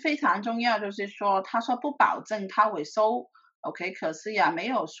他就是非常重要，就是说他说不保证他会收。OK， 可是也没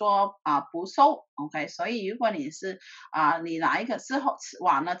有说不收 ，OK， 所以如果你是你哪一个之后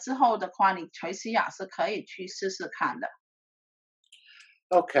完了之后的话，你随时也是可以去试试看的。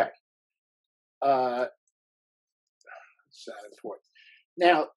Okay. That's not important.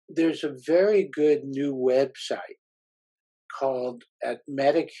 Now, there's a very good new website called at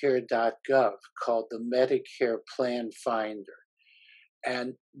Medicare.gov called the Medicare Plan Finder.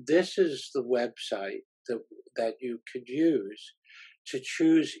 And this is the website that you could use to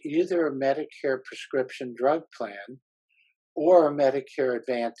choose either a Medicare prescription drug plan or a Medicare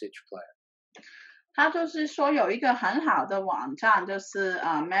Advantage plan. 它就是说有一个很好的网站，就是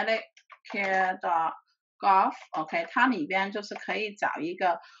Medicare.gov，OK， 它里边就是可以找一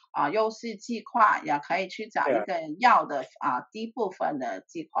个优势计划，也可以去找一个要的低部分的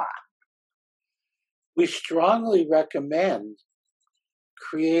计划。We strongly recommend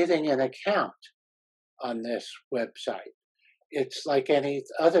creating an account on this website. It's like any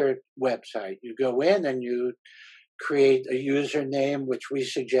other website. You go in and you create a username, which we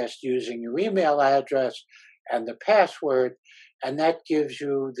suggest using your email address and the password, and that gives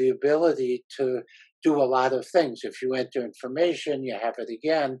you the ability to do a lot of things. If you enter information, you have it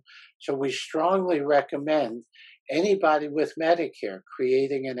again. So we strongly recommend anybody with Medicare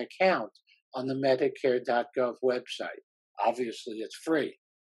creating an account on the Medicare.gov website. Obviously, it's free.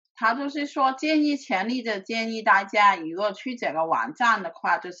 他就是说强烈的建议大家，如果去这个网站的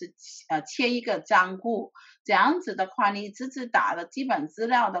话，就是切一个账户，这样子的话，你自己打的基本资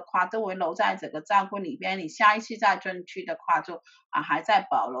料的话，都会留在这个账户里边。你下一次再进去的话，就还在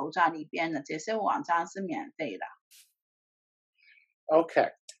保留在里边的。这些网站是免费的。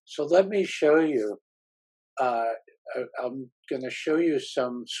Okay, so let me show you. I'm going to show you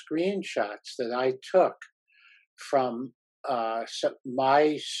some screenshots that I took from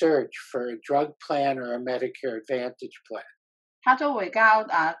my search for a drug plan or a Medicare Advantage plan. 他就会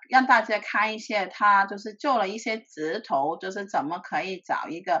让大家看一些，他就是做了一些指头，就是怎么可以找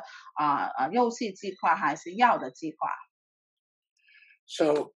一个游戏计划还是药的计划。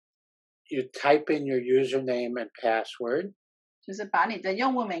So you type in your username and password. 就是把你的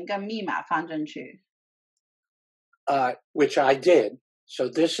用户名跟密码放进去。Which I did. So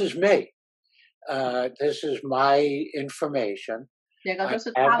this is me. This is my information. 这个就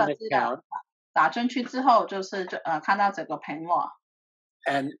是他的资料，打进去之后就是看到这个屏幕。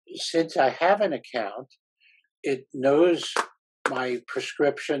And since I have an account, it knows my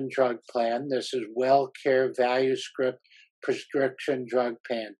prescription drug plan. This is WellCare Value Script Prescription Drug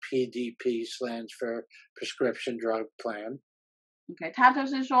Plan. PDP stands for Prescription Drug Plan. OK， 他就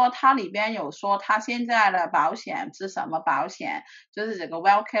是说，他里边有说他现在的保险是什么保险，就是这个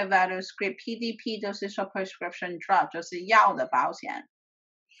WellCare Value Script PDP， 就是说 Prescription Drug， 就是药的保险。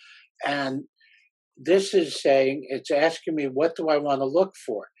And this is saying, it's asking me, what do I want to look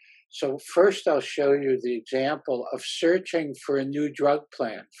for? So first I'll show you the example of searching for a new drug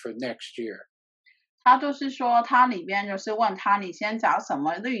plan for next year. 他就是说，他里边就是问他，你先找什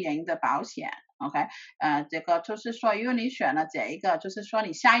么类型的保险 ？OK， 这个就是说，因为你选了这一个，就是说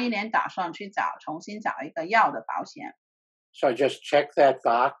你下一年打算去重新找一个药的保险。So I just check that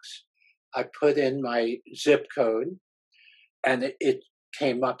box. I put in my zip code, and it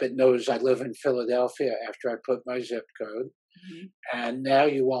came up. It knows I live in Philadelphia after I put my zip code. And now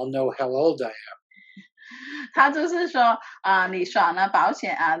you all know how old I am. 他就是说，你选了保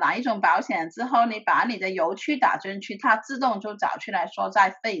险哪一种保险之后，你把你的邮区打进去，它自动就找出来说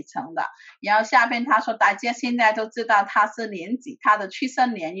在费城的。然后下边他说，大家现在都知道他是年纪，他的出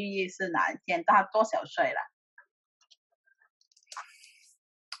生年月日是哪一天，他多少岁了。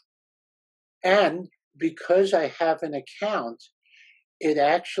And because I have an account, it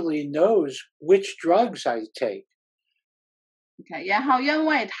actually knows which drugs I take. Okay, 然后因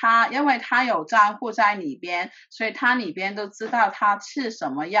为他有账户在里边，所以他里边都知道他吃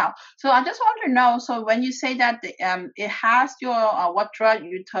什么药。So I just want to know. So when you say that it has your what drug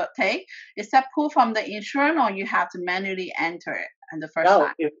you take, is that pulled from the insurance or you have to manually enter it in the first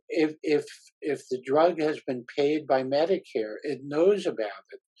time? No, if the drug has been paid by Medicare, it knows about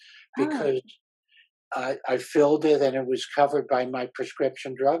it because I filled it and it was covered by my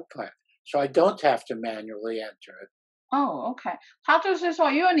prescription drug plan. So I don't have to manually enter it. OK， 他就是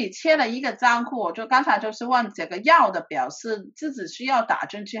说，因为你切了一个账户，我就刚才就是问这个药的表示自己需要打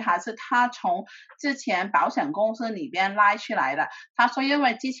进去，还是他从之前保险公司里边拉出来的？他说，因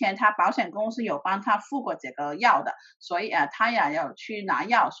为之前他保险公司有帮他付过这个药的，所以他也要去拿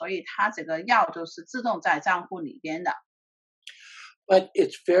药，所以他这个药就是自动在账户里边的。But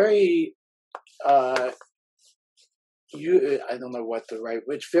it's very, I don't know what the right.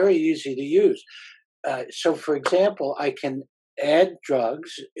 It's very easy to use. So, for example, I can add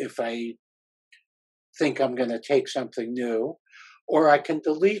drugs if I think I'm going to take something new, or I can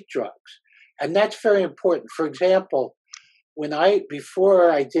delete drugs. And that's very important. For example,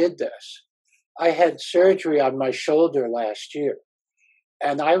 before I did this, I had surgery on my shoulder last year,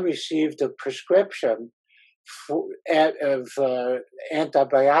 and I received a prescription of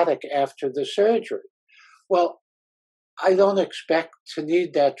antibiotic after the surgery. Well, I don't expect to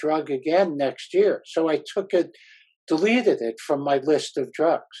need that drug again next year. So I deleted it from my list of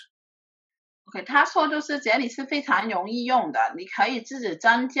drugs. OK， 他说就是这里是非常容易用的，你可以自己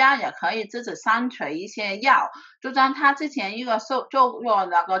增加，也可以自己删除一些药。就像他之前做过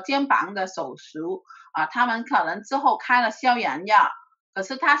那个肩膀的手术他们可能之后开了消炎药，可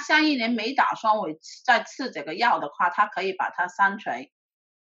是他下一年没打算会再吃这个药的话，他可以把它删除。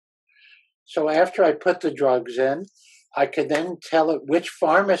So after I put the drugs in, I can then tell it which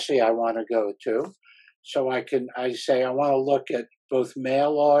pharmacy I want to go to. So I say I want to look at both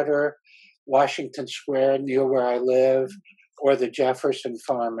mail order, Washington Square near where I live, or the Jefferson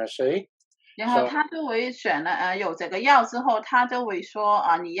Pharmacy. 然后他就会选了有这个药之后，他就会说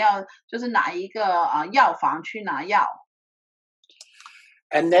你要就是哪一个药房去拿药。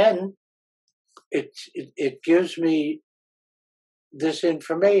And then it gives me this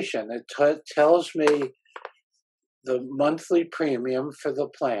information. It tells me the monthly premium for the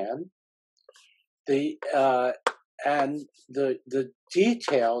plan, and the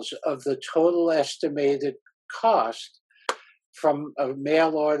details of the total estimated cost from a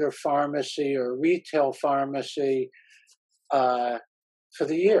mail order pharmacy or retail pharmacy for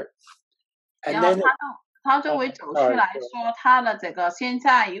the year. And then 他就会走出来说，他的这个现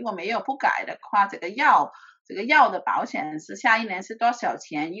在如果没有不改的话，这个药的保险是下一年是多少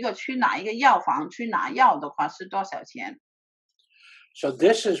钱？如果去哪一个药房去拿药的话是多少钱？ So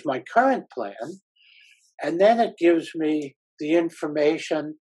this is my current plan, and then it gives me the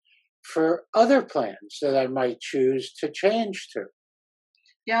information for other plans that I might choose to change to.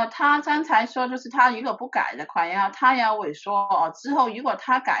 然后他刚才说，就是他如果不改的话，然后他要会说之后如果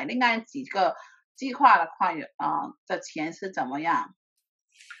他改另外几个计划的话，的钱是怎么样？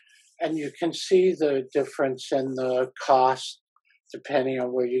 And you can see the difference in the cost depending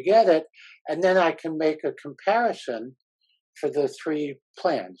on where you get it, and then I can make a comparison for the 3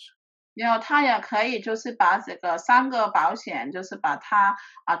 plans. 然后他也可以就是把这个3个保险，就是把它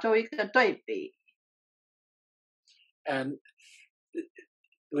做一个对比。 And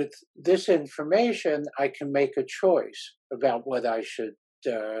with this information, I can make a choice about what I should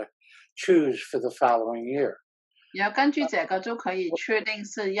choose for the following year. 然后根据这个就可以确定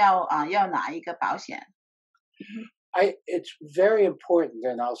是要哪一个保险。 It's very important,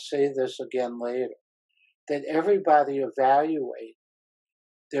 and I'll say this again later, that everybody evaluate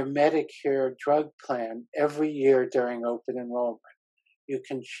their Medicare drug plan every year during open enrollment. You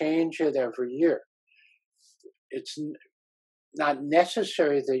can change it every year. It's not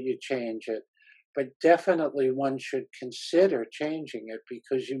necessary that you change it, but definitely one should consider changing it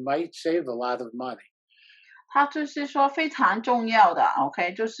because you might save a lot of money. 它就是说非常重要的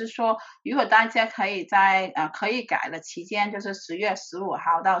 ，OK， 就是说如果大家可以在可以改的期间，就是10月15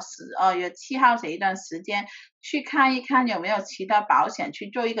号到12月7号这一段时间去看一看有没有其他保险去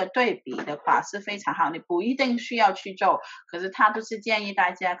做一个对比的话是非常好。你不一定需要去做，可是他就是建议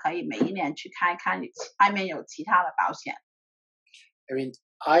大家可以每一年去看一看外面有其他的保险。 I mean,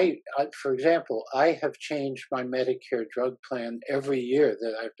 for example, I have changed my Medicare drug plan every year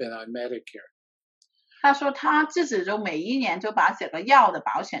that I've been on Medicare. 他说他自己就每一年就把整个药的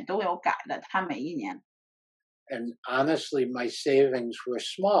保险都有改了，他每一年。 And honestly, my savings were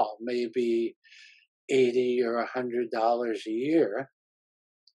small, maybe $80 or $100 a year.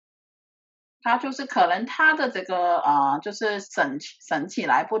 他就是可能他的这个就是省起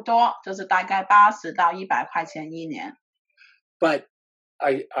来不多，就是大概80到100块钱一年。 But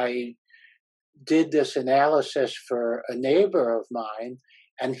I did this analysis for a neighbor of mine,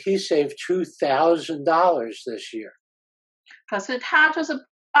 and he saved $2,000 this year. 可是他就是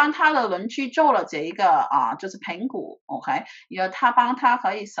帮他的邻居做了这一个就是评估 ，OK， 然后他帮他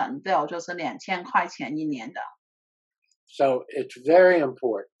可以省掉就是2000块钱一年的。 So it's very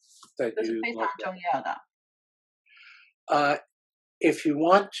important that 这是 you 非 look 常 at. 重要的。 If you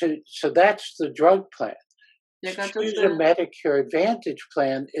want to, so that's the drug plan. 这个就 Choose 是 a Medicare Advantage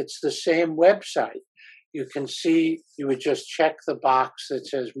plan. It's the same website. You can see, you would just check the box that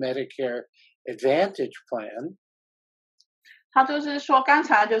says Medicare Advantage plan. 他就是说刚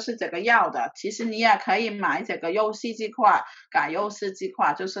才就是这个药的，其实你也可以买这个优势计划，改优势计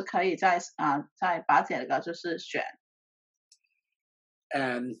划，就是可以再把这个就是选。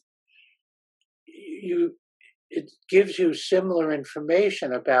 And it gives you similar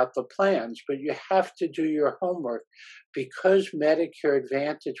information about the plans, but you have to do your homework because Medicare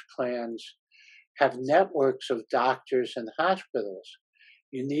Advantage plans have networks of doctors and hospitals.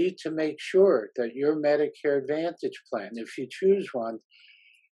 You need to make sure that your Medicare Advantage plan, if you choose one,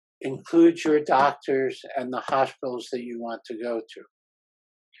 includes your doctors and the hospitals that you want to go to.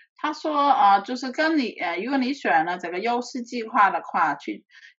 他说就是跟你如果你选了这个优势计划的话，去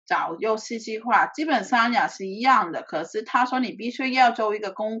找优势计划，基本上也是一样的。可是他说你必须要做一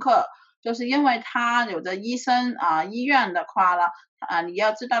个功课，就是因为他有的医生医院的话呢你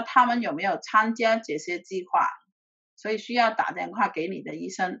要知道他们有没有参加这些计划，所以需要打电话给你的医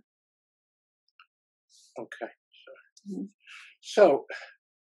生。 Okay. So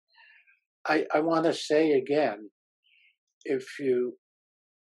I want to say again, if you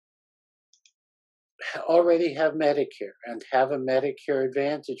already have Medicare and have a Medicare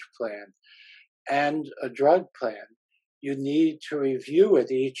Advantage plan and a drug plan, you need to review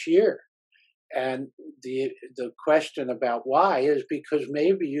it each year. And the question about why is because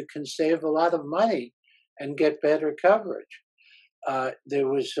maybe you can save a lot of money and get better coverage. There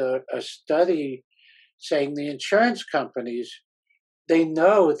was a study saying the insurance companies, they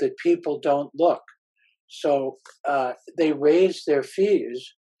know that people don't look. So they raise their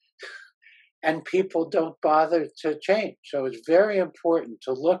fees and people don't bother to change. So it's very important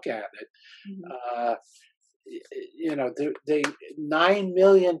to look at it. You know, 9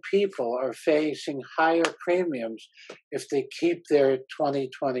 million people are facing higher premiums if they keep their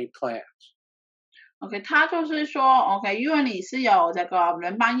 2020 plans. OK， 他就是说 ，OK， 如果你是有这个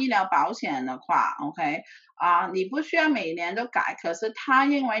联邦医疗保险的话 ，OK， 你不需要每年都改，可是他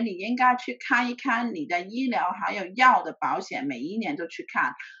认为你应该去看一看你的医疗还有药的保险，每一年都去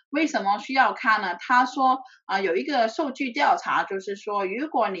看。为什么需要看呢？他说有一个数据调查，就是说，如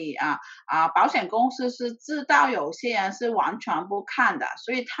果你保险公司是知道有些人是完全不看的，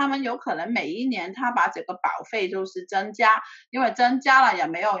所以他们有可能每一年他把这个保费就是增加，因为增加了也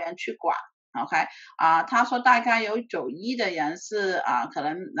没有人去管。OK， 他说大概有9亿的人是可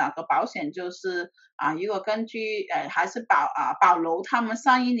能哪个保险就是如果根据还是保留他们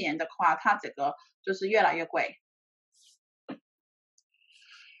上一年的话，它这个就是越来越贵。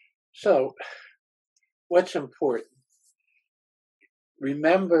So, what's important?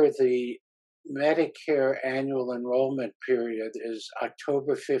 Remember, the Medicare annual enrollment period is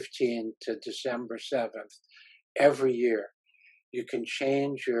October 15th to December 7th every year. You can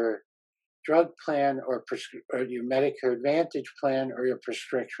change your drug plan or your Medicare Advantage plan or your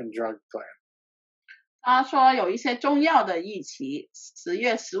prescription drug plan. 他说有一些重要的日期，10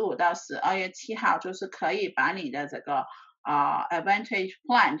月15到12月7号，就是可以把你的这个Advantage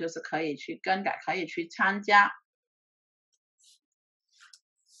Plan 就是可以去更改，可以去参加。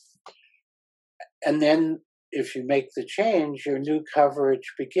And then if you make the change, your new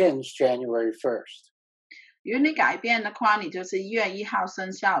coverage begins January 1st. 如果你改变的话，你就是1月1号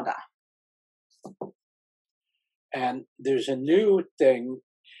生效的。And there's a new thing.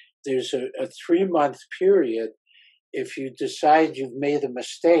 There's a 3-month period. If you decide you've made a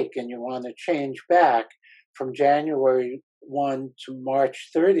mistake and you want to change back from January 1 to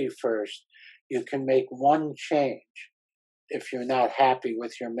March 31st, you can make one change if you're not happy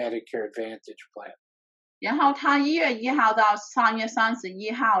with your Medicare Advantage plan. 然后他1月1号到3月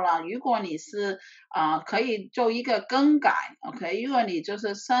31号了，如果你是可以做一个更改 ，OK， 如果你就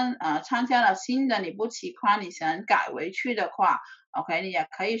是参加了新的，你不喜欢，你想改回去的话 ，OK， 你也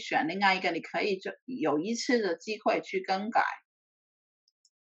可以选另外一个，你可以有一次的机会去更改。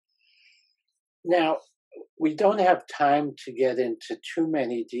Now, we don't have time to get into too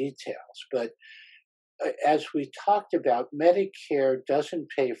many details, but as we talked about, Medicare doesn't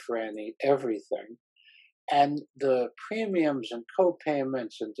pay for everything. And the premiums and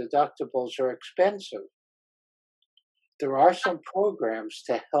co-payments and deductibles are expensive. There are some programs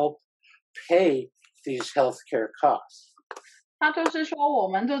to help pay these healthcare costs. 他就是说，我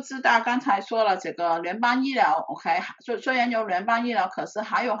们都知道，刚才说了这个联邦医疗 ，OK， 虽然有联邦医疗，可是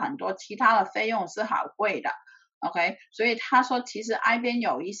还有很多其他的费用是好贵的 ，OK， 所以他说，其实那边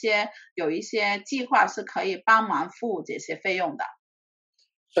有一些计划是可以帮忙付这些费用的。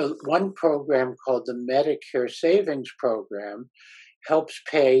So one program called the Medicare Savings Program helps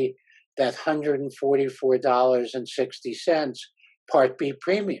pay that $144.60 Part B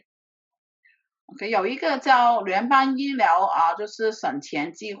premium. OK， 有一个叫联邦医疗就是省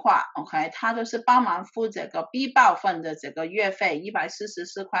钱计划 ，OK， 它就是帮忙付这个 B 部分的这个月费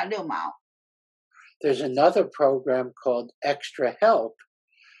144块6毛。There's another program called Extra Help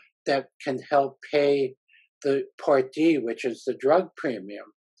that can help pay the Part D, which is the drug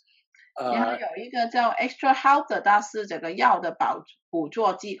premium. 然后有一个叫 Extra Help 的，它是这个药的补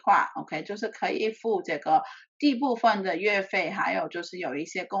助计划 ，OK， 就是可以付这个第部分的月费，还有就是有一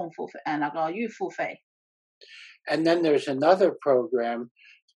些共付费，那个预付费。And then there's another program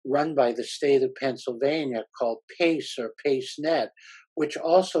run by the state of Pennsylvania called PACE or PACENet, which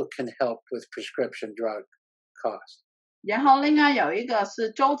also can help with prescription drug costs. 然后另外有一个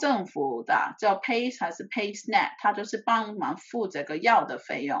是州政府的，叫 PACE 还是 PACENet， 它就是帮忙付这个药的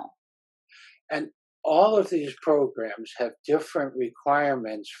费用。And all of these programs have different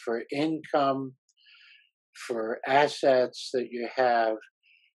requirements for income, for assets that you have,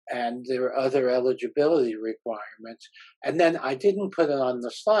 and there are other eligibility requirements. And then I didn't put it on the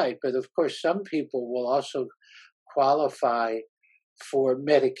slide, but of course some people will also qualify for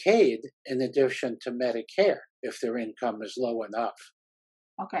Medicaid in addition to Medicare if their income is low enough.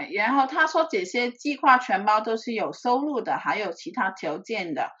 OK， 然后他说这些计划全包都是有收入的，还有其他条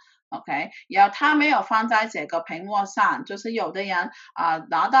件的。OK， 然后他没有放在这个屏幕上，就是有的人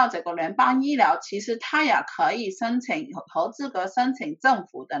拿到这个联邦医疗，其实他也可以申请合资格申请政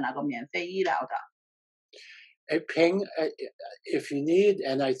府的那个免费医疗的。Ping, if you need,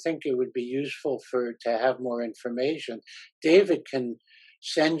 and I think it would be useful to have more information, David can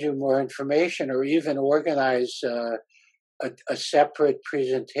send you more information or even organize a separate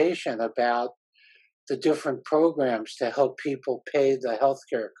presentation about the different programs to help people pay the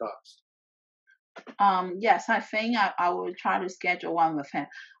healthcare costs. Yes, I think I will try to schedule one with him.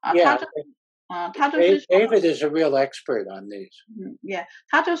 Yeah, 他就是说 David is a real expert on these. Yeah，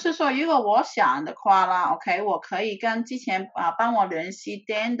 他就是说，如果我想的话啦 ，OK， 我可以跟之前帮我联系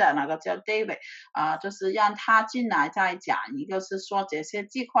Dan 的那个叫 David 就是让他进来再讲一个是说这些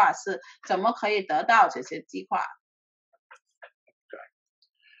计划是怎么可以得到这些计划。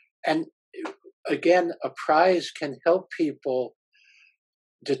And again, a prize can help people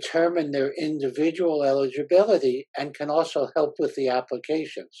determine their individual eligibility and can also help with the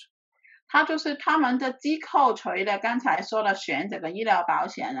applications. 他就是他们的机构，除了刚才说的选这个医疗保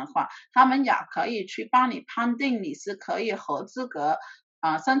险的话，他们也可以去帮你判定你是可以合资格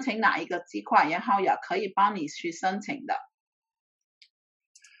申请哪一个计划，然后也可以帮你去申请的。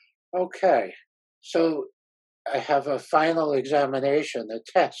Okay, so I have a final examination, a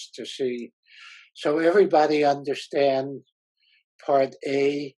test to see. So everybody understand Part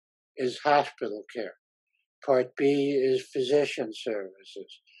A is hospital care. Part B is physician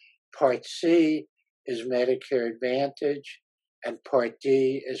services. Part C is Medicare Advantage, and Part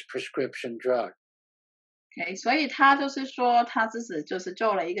D is prescription drug. Okay， 所以他就是说，他只是就是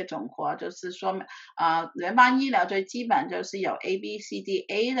做了一个总和，就是说，联邦医疗最基本就是有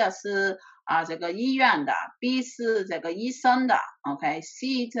A、B、C、D。A 的是这个医院的 ，B 是这个医生的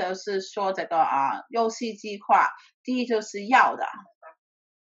 ，OK，C 就是说这个幼系计划 ，D 就是药的。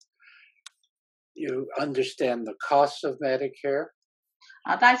You understand the costs of Medicare?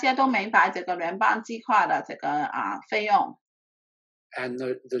 大家都明白这个联邦计划的这个费用。And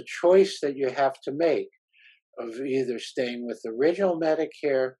the choice that you have to make of either staying with the original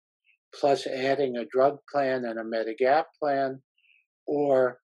Medicare plus adding a drug plan and a Medigap plan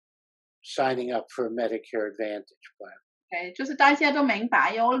or signing up for a Medicare Advantage plan. Okay， 就是大家都明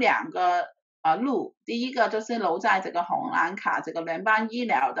白有两个路，第一个就是留在这个红蓝卡这个联邦医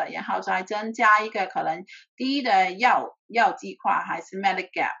疗的，然后再增加一个可能低的药计划还是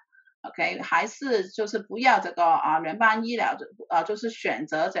Medigap。OK， 还是就是不要这个联邦医疗就是选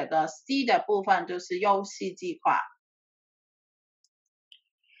择这个 C 的部分，就是优系计划。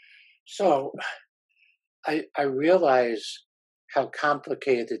So I realize how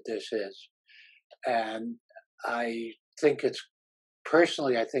complicated this is, and I think it's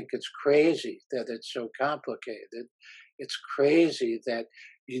crazy that it's so complicated. It's crazy that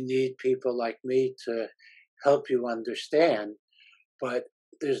you need people like me to help you understand, but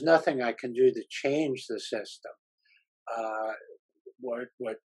there's nothing I can do to change the system.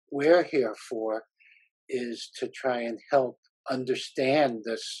 What we're here for is to try and help understand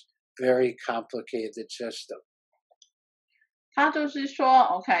this very complicated system. 他就是说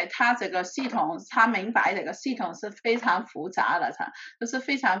 ，OK， 他这个系统，他明白这个系统是非常复杂的，就是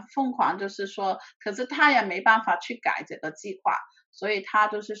非常疯狂，就是说，可是他也没办法去改这个计划，所以他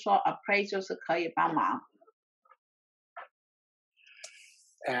就是说 ，Appray 就是可以帮忙。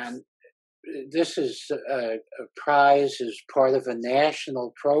And this is a prize is part of a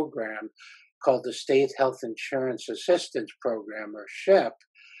national program called the State Health Insurance Assistance Program, or SHIP,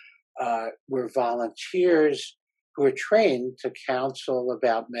 where volunteers who are trained to counsel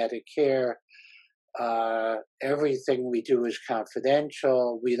about Medicare. Everything we do is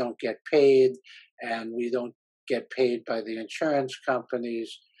confidential. We don't get paid, and we don't get paid by the insurance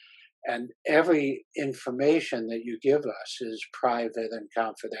companies. And every information that you give us is private and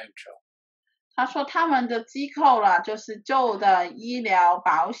confidential. 他说他们的机构啦，就是旧的医疗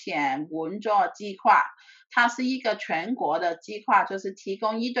保险援助计划，它是一个全国的计划，就是提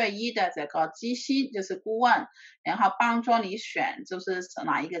供1对1的这个咨询，就是顾问，然后帮助你选就是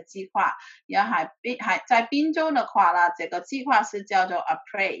哪一个计划。然后还在宾州的话呢，这个计划是叫做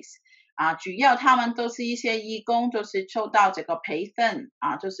Appraise。主要他们都是一些义工，就是受到这个培训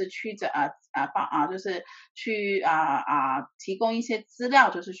就是去就是去提供一些资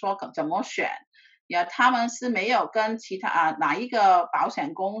料，就是说怎么选。也他们是没有跟其他哪一个保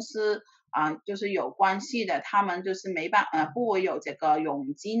险公司就是有关系的，他们就是不会有这个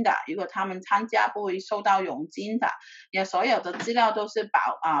佣金的。如果他们参加不会收到佣金的，也所有的资料都是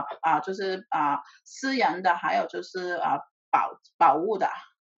就是私人的，还有就是保护的。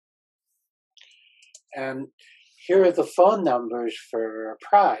And here are the phone numbers for a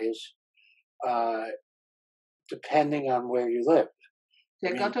prize, depending on where you live. 这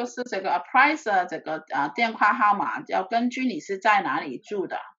个就是这个 Appraise 的这个电话号码，要根据你是在哪里住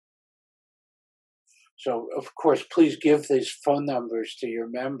的。So, of course, please give these phone numbers to your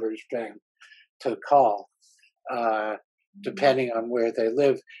members to call, depending on where they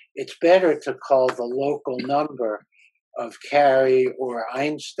live. It's better to call the local number of Carrie or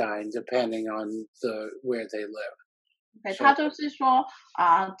Einstein, depending on where they live. Okay, 他就是说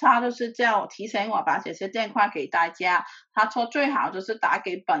他就是叫我提醒我把这些电话给大家。他说最好就是打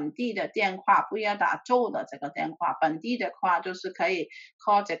给本地的电话，不要打州的这个电话。本地的话就是可以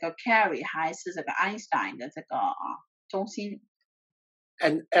call 这个 Carrie 还是这个 Einstein 的这个中心。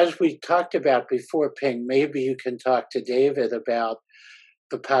And as we talked about before, Ping, maybe you can talk to David about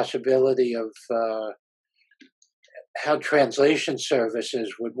the possibility of how translation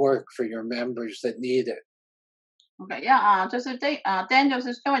services would work for your members that need it. OK， 就是Dan 就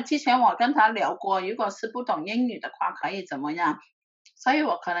是因为之前我跟他聊过，如果是不懂英语的话，可以怎么样？所以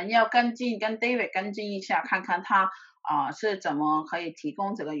我可能要跟 David 跟进一下，看看他是怎么可以提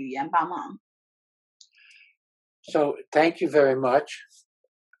供这个语言帮忙。So thank you very much.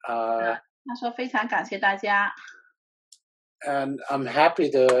 他说非常感谢大家。And I'm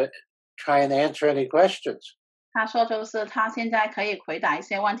happy to try and answer any questions. 他说就是他现在可以回答一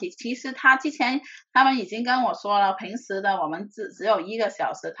些问题。其实他之前他们已经跟我说了，平时的我们只有1个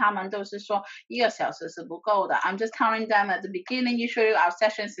小时，他们都是说1个小时是不够的。I'm just telling them at the beginning, usually our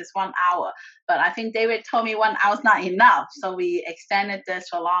sessions is 1 hour, but I think David told me 1 hour is not enough, so we extended this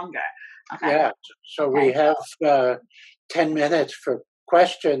for longer. Okay. Yeah, so we have 10 minutes for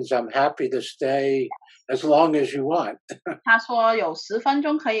questions. I'm happy to stay as long as you want. 他说有10分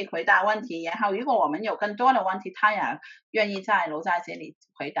钟可以回答问题，然后如果我们有更多的问题，他也愿意留在这里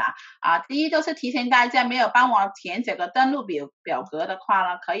回答。第一就是提醒大家，没有帮我填这个登录表格的话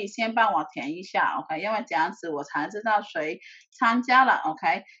呢，可以先帮我填一下 ，OK？ 因为这样子我才知道谁参加了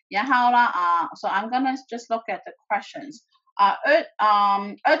 ，OK？ 然后呢so I'm gonna just look at the questions.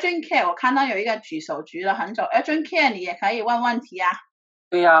 Urgent care 我看到有一个举手举了很久 ，Urgent care 你也可以问问题啊。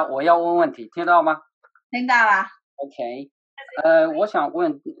对呀，我要问问题，听到吗？听到了。OK，我想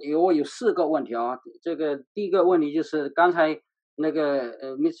问，我有4个问题啊。这个第一个问题就是刚才那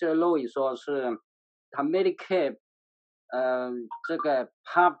个Mr. Lowy 说是他 Medicare，这个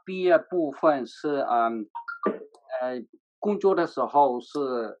Part B 的部分是工作的时候是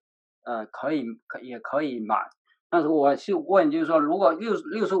也可以买，但是我是问就是说，如果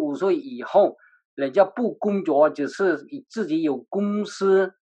65岁以后，人家不工作，只是自己有公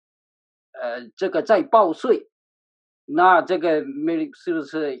司，这个在报税。那这个是不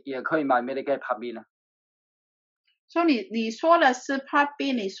是也可以买 Medicare Part B 呢？所以你说的是 Part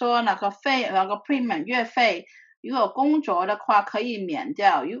B， 你说那个premium 月费，如果工作的话可以免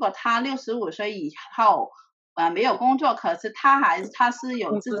掉。如果他65岁以后没有工作，可是他是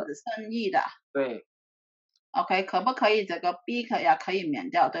有自己的生意的。对。OK， 可不可以这个 B 也可以免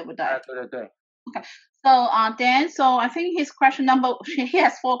掉，对不对？对对对。Okay. So Dan, so I think he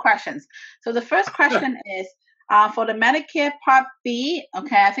has 4 questions. So the first question is for the Medicare Part B,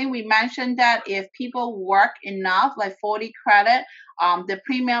 okay, I think we mentioned that if people work enough, like 40 credit, the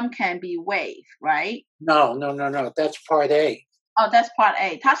premium can be waived, right? No. That's Part A. Oh, that's Part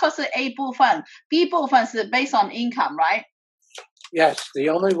A. 他说是 A 部分 ，B 部分是 based on income, right? Yes, the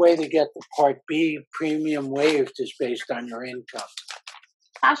only way to get the Part B premium waived is based on your income.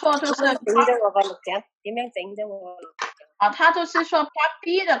 他说就是點樣整啫我他就是說 Part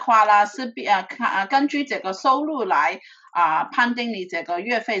B 的話呢，是根據這個收入來判定你這個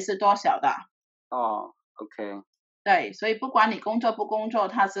月費是多少的。哦 ，OK。對，所以不管你工作不工作，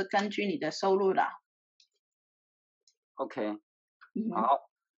它是根據你的收入的。OK。好，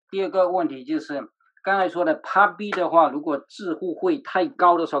第二個問題就是剛才說的 Part B 的話，如果自付費太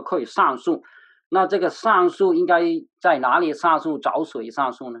高的時候可以上訴，那這個上訴應該在哪裡上訴？找誰上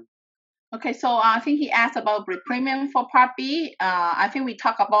訴呢？Okay, so I think he asked about premium for Part B. I think we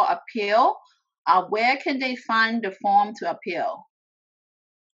talk about appeal. Where can they find the form to appeal?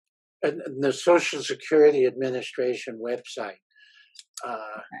 And the Social Security Administration website.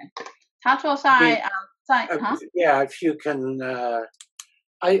 Okay. 他说在Yeah, if you can,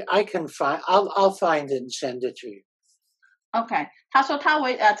 I can find. I'll find it and send it to you. OK， 他说他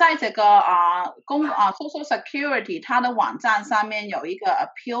在这个Social Security 他的网站上面有一个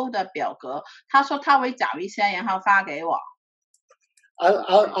appeal 的表格，他说他会找一些，然后发给我。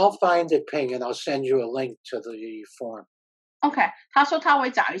I'll find it, Ping, and I'll send you a link to the form. OK， 他说他会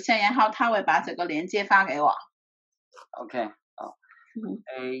找一些，然后他会把这个链接发给我。OK， 好。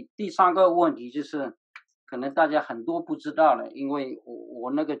第3個問題就是可能大家很多不知道了，因為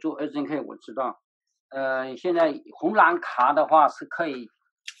我那個做urgent care我知道。現在紅藍卡的話是可以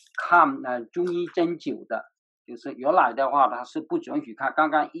看中醫針灸的，就是原來的話它是不准許看，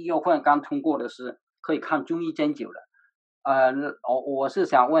剛剛1月份剛通過的是可以看中醫針灸的。我是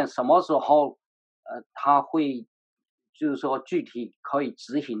想問什麼時候它會就是說具體可以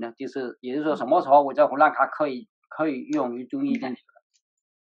執行呢？就是也就是說什麼時候我在紅藍卡可以可以用于中医诊所。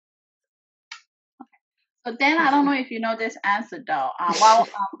So Dan, I don't know if you know this answer though. Well,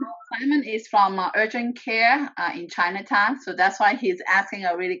 Simon is from urgent care in Chinatown, so that's why he's asking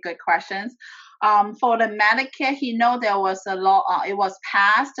a really good questions. For the Medicare, he know there was a law. It was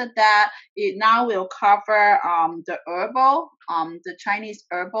passed that it now will cover the herbal, the Chinese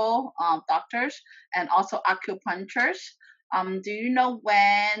herbal doctors, and also acupuncturists. Do you know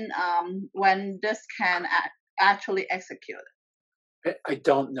when this can actually execute? I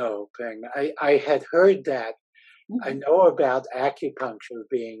don't know, Peng. I had heard that. Mm-hmm. I know about acupuncture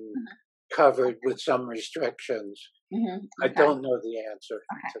being covered with some restrictions. Mm-hmm. Okay. I don't know the answer to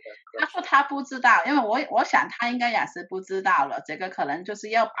that question. 他说他不知道，因为我想他应该也是不知道了。这个可能就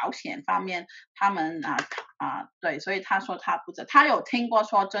是要保险方面，他们对，所以他说他不知道。他有听过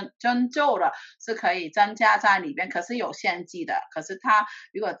说针灸了是可以增加在里边，可是有限制的。可是他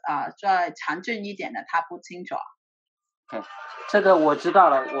如果再常见一点的，他不清楚。Okay. 这个我知道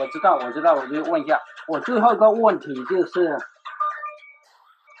了，我就问一下，我最后一个问题就是，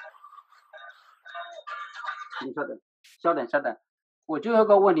你稍等，我最后一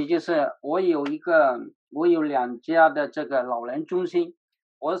个问题就是，我有2家的这个老人中心，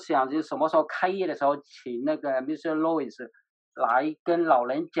我想就什么时候开业的时候，请那个 Mr. Louis 来跟老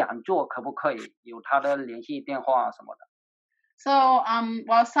人讲座，可不可以？有他的联系电话什么的。So,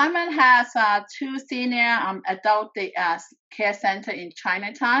 well, Simon has 2 senior adult care center in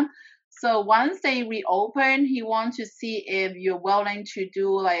Chinatown. So once they reopen, he wants to see if you're willing to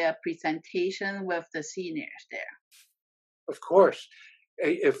do like a presentation with the seniors there. Of course.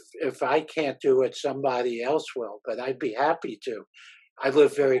 If I can't do it, somebody else will, but I'd be happy to. I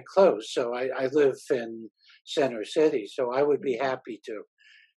live very close, so I live in Center City, so I would be happy to.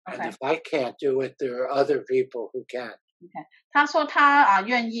 And if I can't do it, there are other people who can. OK， 他说他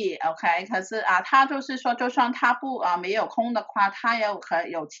愿意 ，OK， 可是他就是说，就算他没有空的话，他有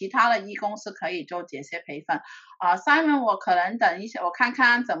其他的义工是可以做这些培训。Simon， 我可能等一下，我看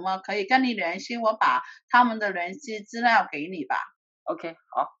看怎么可以跟你联系，我把他们的联系资料给你吧。OK，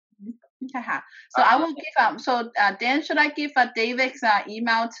 好。OK， 好。So I will give So Dan, should I give David's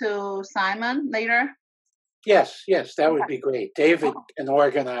email to Simon later? Yes, that would be great. David can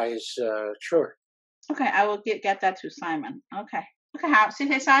organize. Sure. Okay, I will get that to Simon. Okay, 好，谢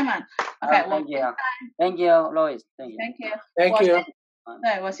谢 Simon. Okay, thank you, Louis. Thank you. Thank you.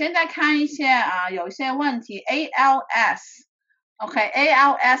 对，我现在看一些有一些问题 ALS。Okay,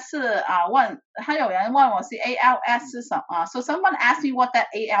 ALS 问，他有人问我是 ALS 是什么？So someone asked me what that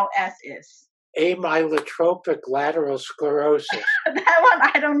ALS is. Amyotrophic lateral sclerosis. That one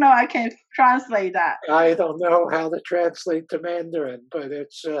I don't know. I can translate that. I don't know how to translate to Mandarin, but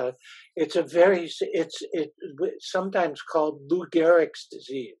it's sometimes called Lou Gehrig's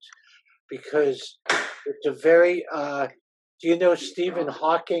disease because it's a very do you know Stephen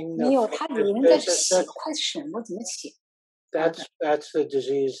Hawking? That's the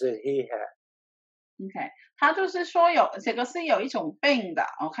disease that he had. Okay. 他就是说这个是有一种病的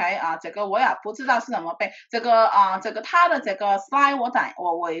 ，OK 这个我也不知道是什么病，这个他的这个 slide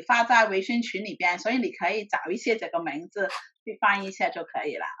我会发在微信群里边，所以你可以找一些这个名字去翻译一下就可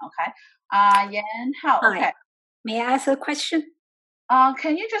以了 ，OK 然后 OK May I ask a question?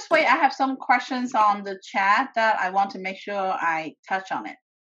 Can you just wait? I have some questions on the chat that I want to make sure I touch on it.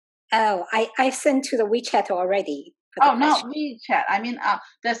 Oh, I sent to the WeChat already. Oh, not WeChat. I mean,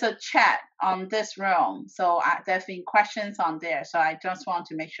 there's a chat on this room. So there's been questions on there. So I just want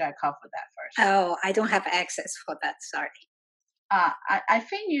to make sure I cover that first. Oh, I don't have access for that. Sorry. I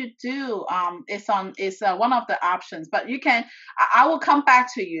think you do. It's one of the options, but you can. I will come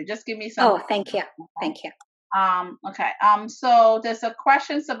back to you. Just give me some. Oh, thank you. Thank you. Okay. So there's a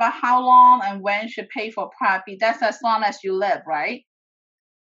questions about how long and when should pay for Part B. That's as long as you live, right?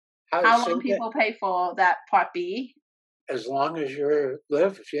 How long people pay for that Part B? As long as you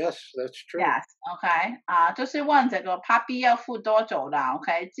live, yes, that's true. Yes, OK 就是问这个 Part B 要付多久的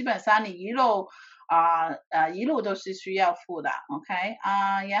OK 基本上你一路都是需要付的 OK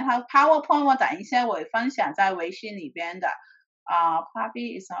然后 PowerPoint 我等一下我会分享在微信里边的Part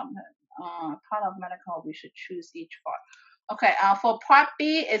B is part of medical we should choose each part. Okay, for Part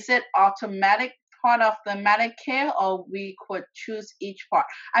B, is it automatic part of the Medicare or we could choose each part?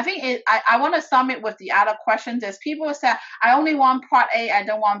 I think I want to sum it with the other questions. There's people say, I only want Part A, I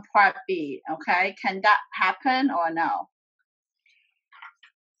don't want Part B. Okay, can that happen or no?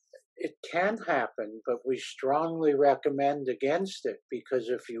 It can happen, but we strongly recommend against it because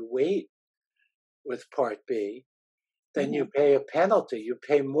if you wait with Part B, then you pay a penalty. You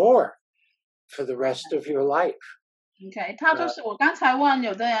pay more for the rest of your life. OK， 他就是我刚才问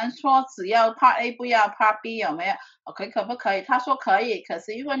有的人说只要 Part A 不要 Part B 有没有 ？OK 可不可以？他说可以，可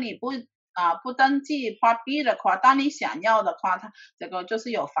是如果你不登记 Part B 的话，当你想要的话，它这个就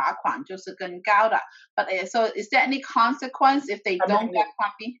是有罚款，就是更高的。But so is there any consequence if they don't get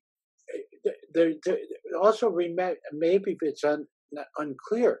Part B? There also maybe it's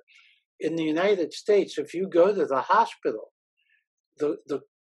unclear. In the United States, if you go to the hospital, the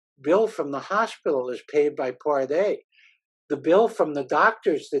bill from the hospital is paid by Part A. The bill from the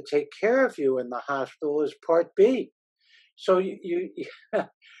doctors that take care of you in the hospital is Part B. So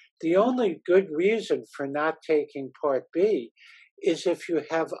the only good reason for not taking Part B is if you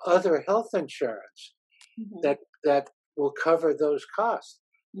have other health insurance that will cover those costs.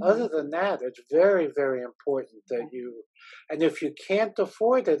 Other than that, it's very, very important that you, and if you can't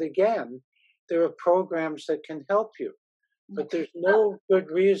afford it, again, there are programs that can help you. But there's no good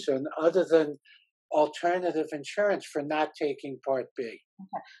reason other than alternative insurance for not taking Part B.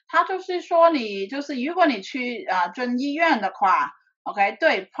 他就是说你就是如果你去进医院的话 ，OK，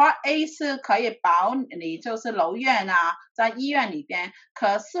 对 ，Part A 是可以保你就是留院啊，在医院里边。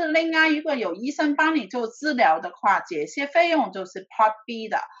可是另外如果有医生帮你做治疗的话，这些费用就是 Part B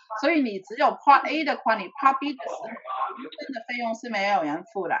的。所以你只有 Part A 的话，你 Part B 的时候，医生的费用是没有人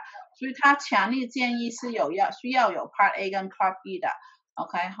付的。所以他强烈建议是需要有 Part A 跟 Part B 的。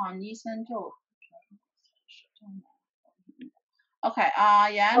OK， 好，医生就。OK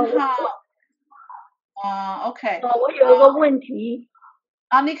然后OK 我有一个问题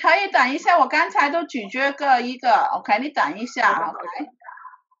你可以等一下，我刚才都咀嚼过一个 OK 你等一下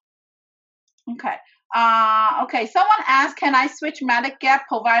OK OK someone asked can I switch Medicare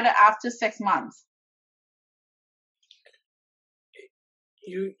provider after 6 months?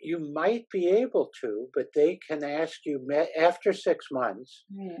 You might be able to, but they can ask you after 6 months.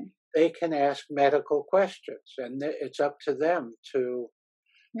 They can ask medical questions, and it's up to them to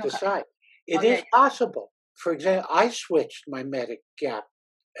decide. It is possible. For example, I switched my Medigap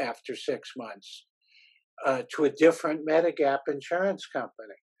after 6 months to a different Medigap insurance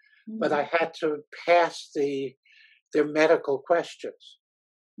company, but I had to pass their medical questions.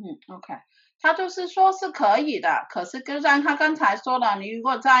 OK 他就是说是可以的，可是就像他刚才说的，你如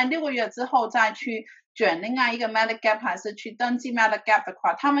果在6个月之后再去选另外一个 Medicare 还是去登记 Medicare 的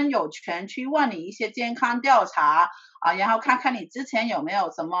话，他们有权去问你一些健康调查然后看看你之前有没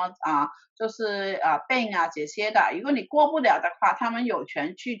有什么就是病这些的。如果你过不了的话，他们有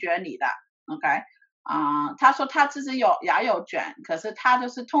权拒绝你的。OK 他说他自己也有卷，可是他就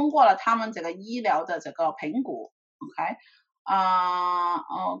是通过了他们这个医疗的这个评估。OK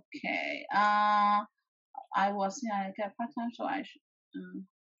okay. I was I get part-time, so I should.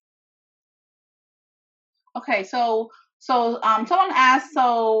 Okay, so someone asked,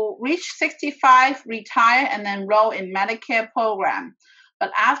 so reach 65, retire, and then enroll in Medicare program.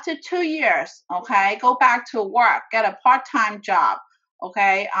 But after 2 years, okay, go back to work, get a part-time job.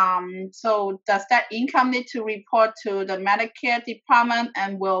 Okay, so does that income need to report to the Medicare department,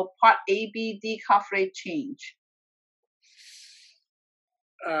 and will Part A, B, D coverage change?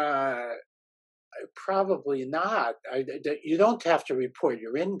 Probably not. You don't have to report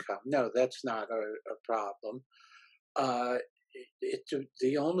your income. No, that's not a problem.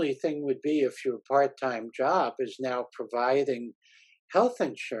 The only thing would be if your part-time job is now providing health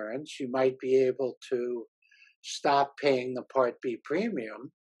insurance, you might be able to stop paying the Part B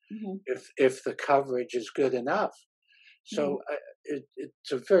premium if the coverage is good enough. So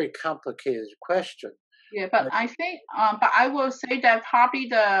it's a very complicated question. Yeah, but I think, but I will say that probably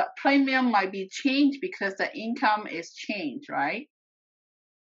the premium might be changed because the income is changed, right?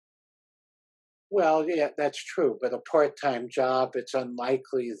 Well, yeah, that's true. But a part-time job, it's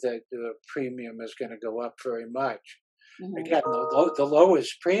unlikely that the premium is going to go up very much. Again, the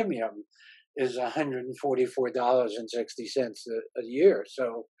lowest premium is $144.60 a year.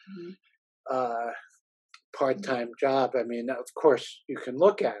 So, part-time job, I mean, of course, you can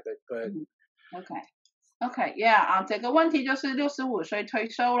look at it, but... OK, yeah 这个问题就是65岁退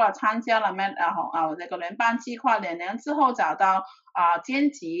休了，参加了这个联邦计划2年之后找到兼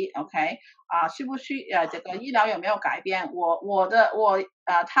职 OK 需不需这个医疗有没有改变？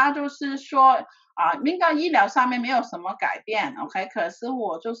他就是说应该医疗上面没有什么改变 OK 可是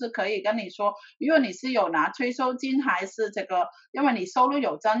我就是可以跟你说，如果你是有拿退休金还是这个因为你收入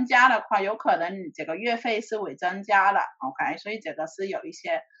有增加的话，有可能你这个月费是会增加的 OK 所以这个是有一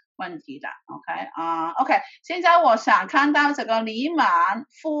些问题的 OK 现在我想看到这个李满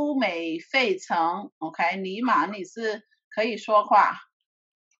富美费城 OK 李满你是可以说话。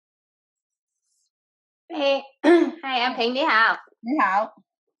嗨，安平你好。你好。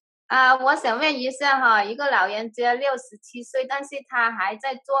我想问一下哈，一个老人家67岁，但是他还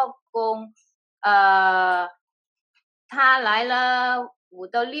在做工，他来了5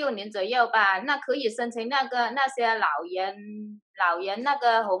到6年左右吧，那可以申请那些老人那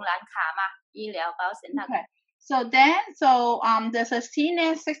个红蓝卡吗？医疗保险那个。Okay. There's a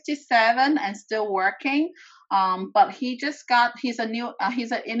senior 67 and still working, but he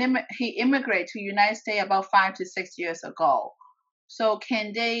immigrated to United States about 5 to 6 years ago. So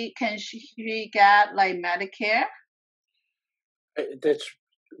can she get like Medicare? That's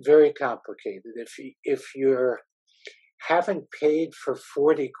very complicated. If you haven't paid for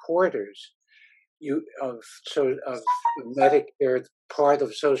 40 quarters of Medicare, part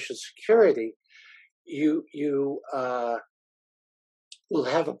of Social Security, you will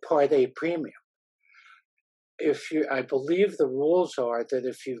have a Part A premium. I believe the rules are that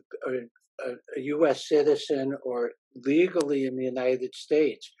if you are a U.S. citizen or legally in the United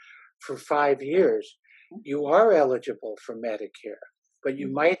States for 5 years, you are eligible for Medicare, but you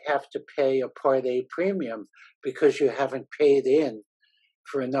might have to pay a Part A premium because you haven't paid in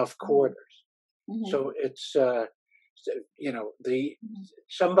for enough quarters. So it's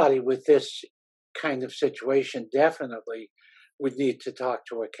somebody with this kind of situation definitely would need to talk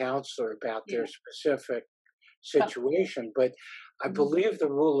to a counselor about their specific situation. But I believe the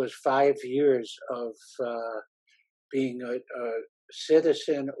rule is 5 years of being a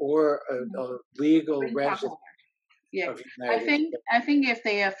citizen or a legal resident. Yeah, I think if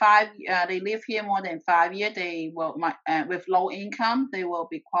they are they live here more than 5 years, they will with low income, they will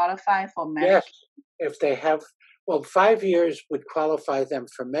be qualified for Medicare. Yes, if they have 5 years would qualify them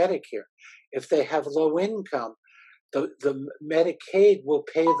for Medicare. If they have low income, the Medicaid will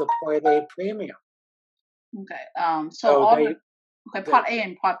pay the Part A premium. Okay. Part A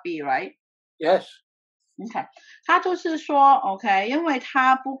and Part B, right? Yes. OK， 他就是说 OK， 因为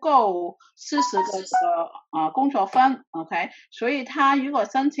他不够40个这个工作分 OK， 所以他如果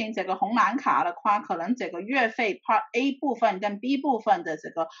申请这个红蓝卡的话，可能这个月费 Part A 部分跟 B 部分的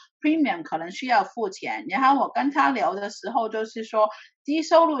这个 premium 可能需要付钱。然后我跟他聊的时候就是说，低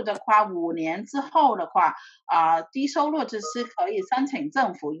收入的话5年之后的话低收入就是可以申请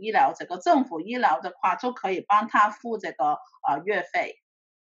政府医疗，这个政府医疗的话就可以帮他付这个月费。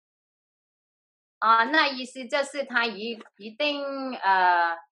那意思就是他一定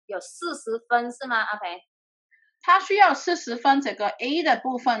有40分是吗，阿培？他需要40分，这个 A 的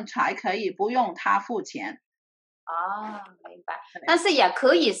部分才可以不用他付钱。明白。但是也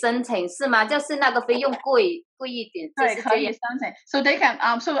可以申请是吗？就是那个费用贵一点。对，可以申请。So they can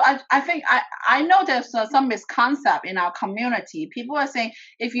so I think I know there's some misconcept in our community. People are saying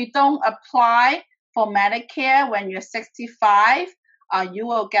if you don't apply for Medicare when you're 65, you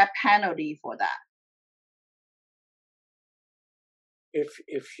will get penalty for that.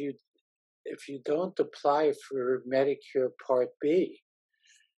 If you don't apply for Medicare Part B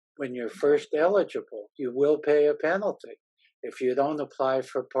when you're first eligible, you will pay a penalty. If you don't apply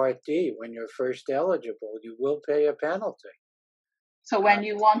for Part D when you're first eligible, you will pay a penalty. So when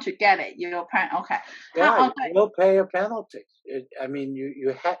you want to get it, you'll pay. Okay. Yeah, you will pay a penalty. I mean,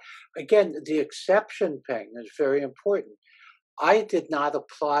 you have again the exception paying is very important. I did not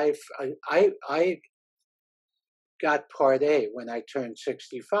apply. I got Part A when I turned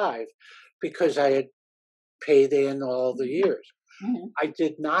 65 because I had paid in all the years. I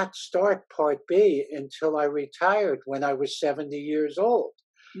did not start Part B until I retired when I was 70 years old.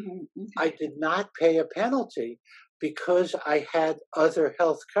 I did not pay a penalty because I had other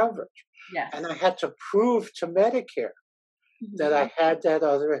health coverage. Yes. And I had to prove to Medicare that I had that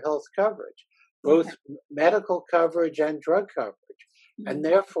other health coverage, both medical coverage and drug coverage. And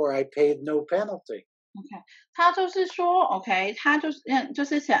therefore I paid no penalty. OK， 他就是说 OK， 他就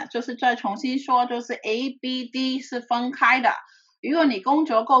是想就是再重新说，就是 A、B、D 是分开的。如果你工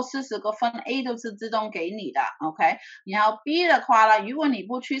作够40个分 A 都是自动给你的 OK， 然后 B 的话呢，如果你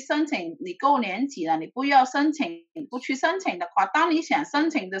不去申请，你够年纪了，你不要申请，你不去申请的话，当你想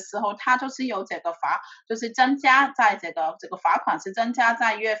申请的时候，它就是有这个就是增加在这个罚款是增加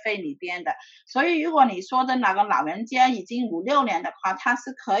在月费里边的。所以如果你说的那个老人家已经5、6年的话，他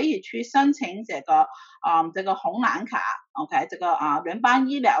是可以去申请这个红蓝卡 OK， 这个联邦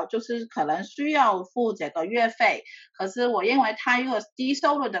医疗就是可能需要付这个月费，可是我认为他如果低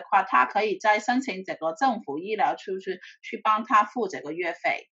收入的话，他可以再申请这个政府医疗去帮他付这个月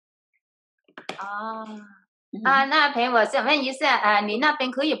费。那培我想问一下你那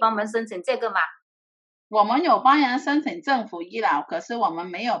边可以帮忙申请这个吗？我们有帮人申请政府医疗，可是我们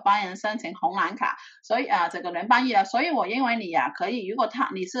没有帮人申请红蓝卡，所以这个联邦医疗，所以我认为你可以，如果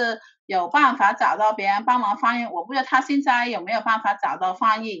你是有办法找到别人帮忙翻译，我不知道他现在有没有办法找到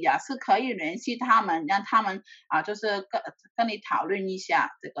翻译，也是可以联系他们，让他们就是跟你讨论一下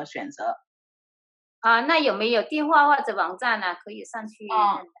这个选择。那有没有电话或者网站呢？可以上去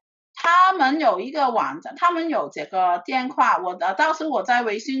他们有一个网站，他们有这个电话，到时我在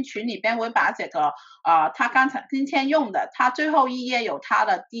微信群里边会把这个他今天用的，他最后一页有他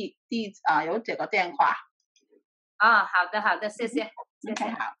的有这个電話。好的好的，謝謝。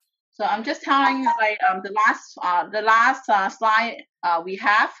Okay, 好。So I'm just telling you, like the last slide we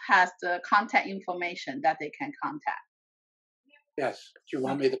have has the contact information that they can contact. Yes. Do you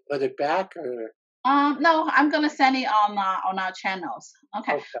want me to put it back or? No, I'm gonna send it on our channels.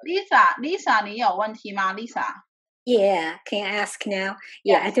 Okay. Lisa, 你有问题吗 Lisa? Yeah, can I ask now?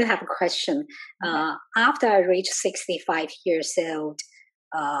 Yeah, I do have a question. After I reach 65 years old,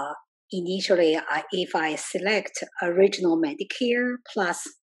 initially, if I select original Medicare plus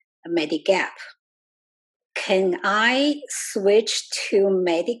Medigap, can I switch to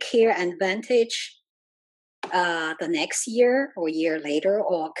Medicare Advantage the next year or year later,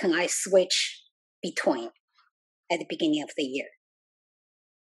 or can I switch between at the beginning of the year?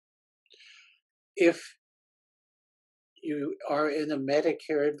 If you are in a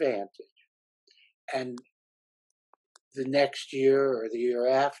Medicare Advantage and the next year or the year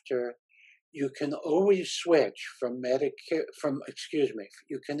after, you can always switch from Medicare,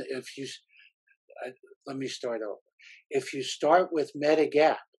 let me start over. If you start with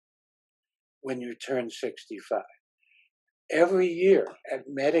Medigap when you turn 65, every year at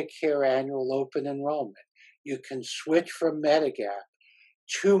Medicare annual open enrollment, you can switch from Medigap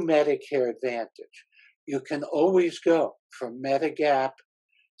to Medicare Advantage. You can always go from Medigap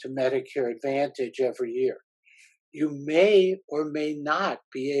to Medicare Advantage every year. You may or may not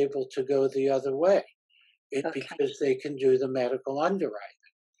be able to go the other way because they can do the medical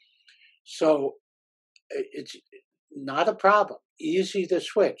underwriting. So it's not a problem. Easy to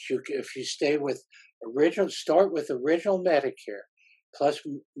switch. If you start with original Medicare plus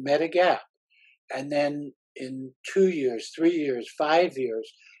Medigap, and then in 2 years, 3 years, 5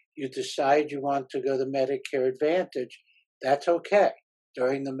 years, you decide you want to go to Medicare Advantage, that's okay.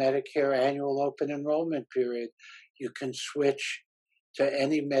 During the Medicare annual open enrollment period, you can switch to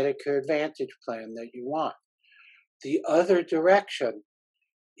any Medicare Advantage plan that you want. The other direction,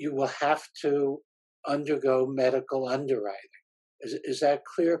 you will have to undergo medical underwriting. Is that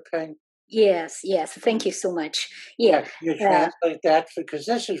clear, Peng? Yes. Thank you so much. Yeah. You translate that because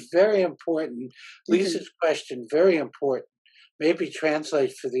this is very important. Lisa's question, very important. Maybe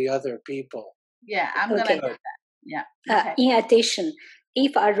translate for the other people. Yeah, I'm going to do that. Yeah. Okay. In addition,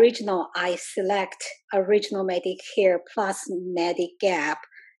 if I select original Medicare plus Medigap,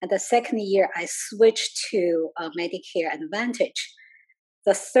 and the second year I switch to Medicare Advantage,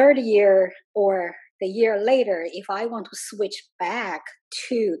 the third year or the year later, if I want to switch back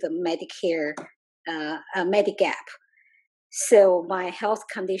to the Medicare Medigap, so my health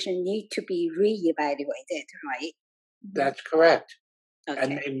condition need to be reevaluated, right? That's correct. Okay.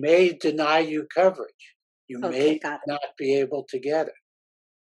 And they may deny you coverage. You may not be able to get it.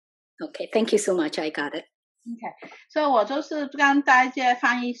 Okay, thank you so much. I got it. Okay, 所以我就是跟大家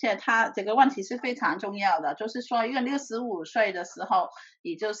翻译一下，他这个问题是非常重要的，就是说一个65岁的时候，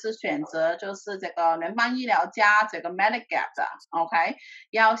你就是选择就是这个联邦医疗加这个 Medigap 的 ，OK，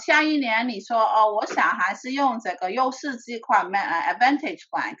 要下一年你说我想还是用这个优势计划 Advantage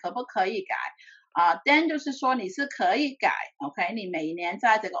Plan 可不可以改？then 就是说你是可以改 ，OK， 你每一年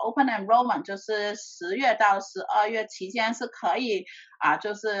在这个 Open Enrollment 就是10月到12月期间是可以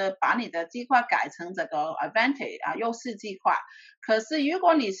就是把你的计划改成这个 Advantage 优势计划。可是如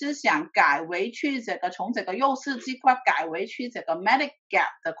果你是想改回去从这个优势计划改回去这个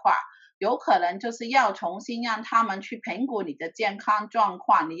Medigap 的话，有可能就是要重新让他们去评估你的健康状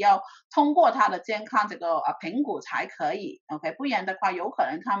况，你要通过他的健康这个评估才可以 ，OK， 不然的话有可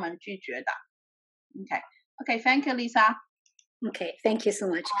能他们拒绝的。Okay, thank you, Lisa. Okay, thank you so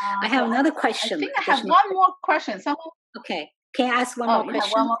much. I have another question. I think I have one more question. Okay, can I ask one more question?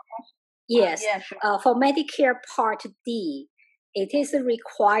 Have one more question? Yes. Yeah, sure. For Medicare Part D, it is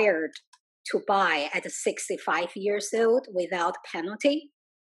required to buy at 65 years old without penalty.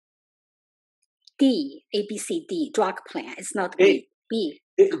 D, ABCD drug plan. It's not B.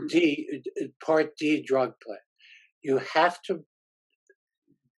 Part D drug plan. You have to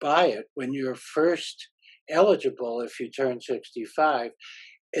buy it when you're first eligible if you turn 65,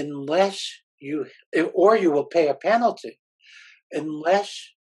 or you will pay a penalty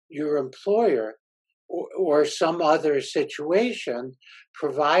unless your employer or some other situation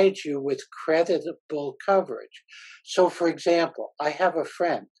provides you with creditable coverage. So, for example, I have a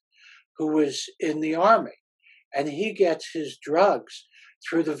friend who is in the Army, and he gets his drugs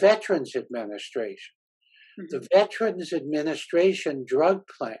through the Veterans Administration. The Veterans Administration drug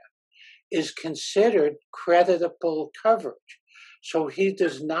plan is considered creditable coverage. So he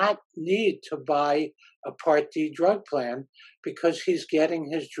does not need to buy a Part D drug plan because he's getting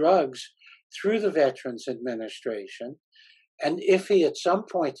his drugs through the Veterans Administration. And if he at some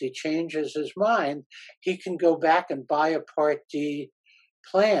point he changes his mind, he can go back and buy a Part D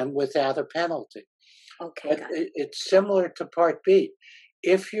plan without a penalty. Okay. But it's similar to Part B.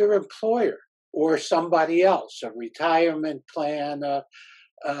 If your employer or somebody else, a retirement plan, a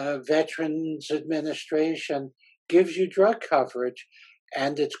Veterans Administration, gives you drug coverage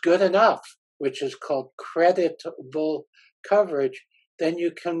and it's good enough, which is called creditable coverage, then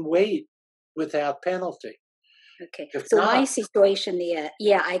you can wait without penalty. Okay. If So not, my situation is,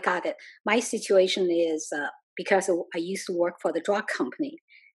 yeah, I got it. My situation is because I used to work for the drug company.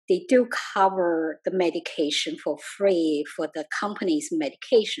 They do cover the medication for free for the company's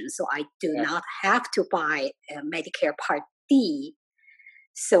medication. So I do not have to buy Medicare Part D.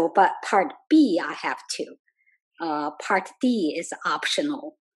 So, but Part B, I have to. Part D is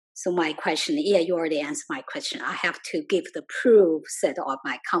optional. So my question, yeah, you already answered my question. I have to give the proof that all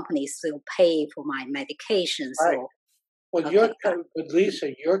my companies will pay for my medication. So, right. Well, okay, but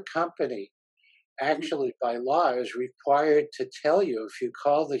Lisa, your company actually by law is required to tell you, if you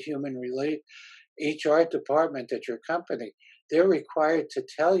call the human HR department at your company, they're required to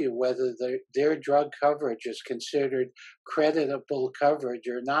tell you whether their drug coverage is considered creditable coverage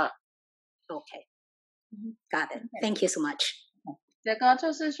or not. Okay. Got it. Thank you so much. 这个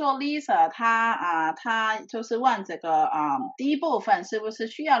就是说 ，Lisa 她就是问这个第一部分是不是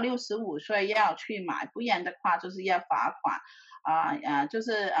需要65岁要去买，不然的话就是要罚款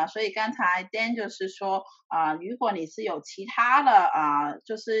所以刚才 Dan 就是说如果你是有其他的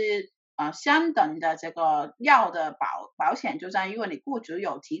就是相等的这个药的保险，就像如果你雇主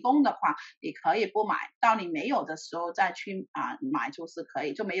有提供的话，你可以不买，到你没有的时候再去买就是可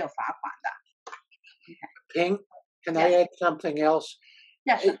以，就没有罚款的。Ping, can I add something else?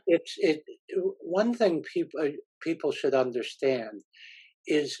 Yes. One thing people should understand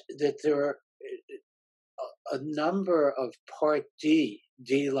is that there are a number of Part D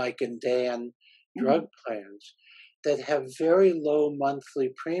like in Dan, drug plans that have very low monthly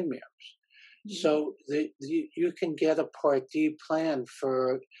premiums. So you can get a Part D plan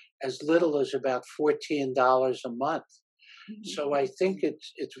for as little as about $14 a month. So I think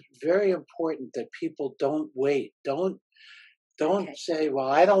it's very important that people don't wait. Don't say, well,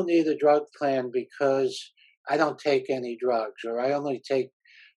 I don't need a drug plan because I don't take any drugs, or I only take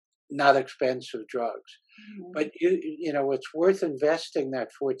not expensive drugs. But you know, it's worth investing that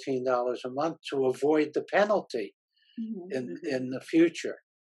 $14 a month to avoid the penalty in the future.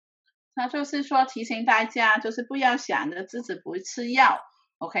 那就是说提醒大家，就是不要想着自己不吃药。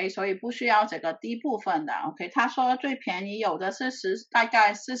OK， 所以不需要这个低部分的。OK， 他说最便宜有的是大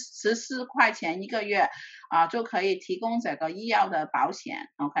概是14块钱一个月就可以提供这个医药的保险。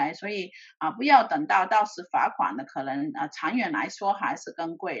OK， 所以不要等到时罚款的，可能长远来说还是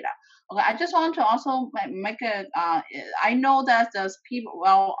更贵的。Okay, I just want to also make I know that there's people,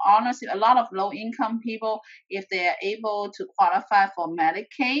 well, honestly, a lot of low-income people, if they are able to qualify for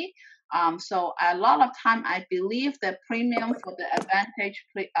Medicaid, so a lot of time I believe the premium for the Advantage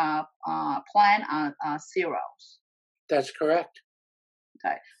plan are zeros. That's correct.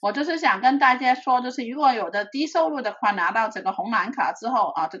 对，我就是想跟大家说，就是如果有的低收入的话，拿到这个红蓝卡之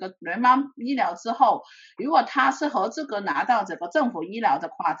后这个联邦医疗之后，如果他是合资格拿到这个政府医疗的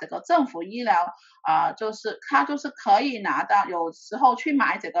话，这个政府医疗就是他就是可以拿到，有时候去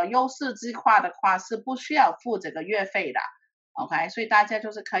买这个优势计划的话是不需要付这个月费的。OK， 所以大家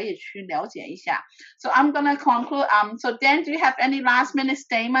就是可以去了解一下。So I'm gonna conclude. So Dan, do you have any last minute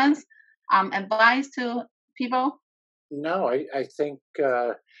statements, advice to people? No, I think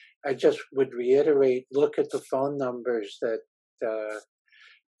I just would reiterate, look at the phone numbers that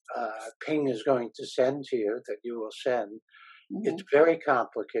Ping is going to send to you, that you will send. It's very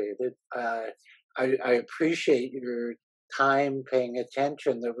complicated. I appreciate your time paying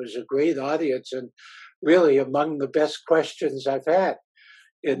attention. There was a great audience and really among the best questions I've had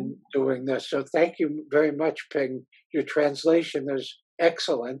in doing this. So thank you very much, Ping. Your translation is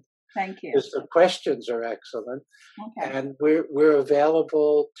excellent. Thank you. Because the questions are excellent. Okay. And we're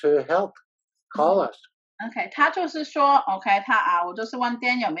available to help. Call us. OK， 他就是说 ，OK， 我就是问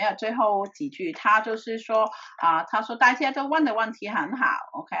Dan有没有最后几句，他就是说他说大家都问的问题很好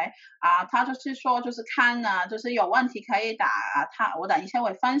 ，OK， 他就是说就是看呢，就是有问题可以打我等一下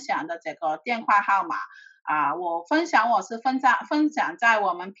会分享的这个电话号码。我分享在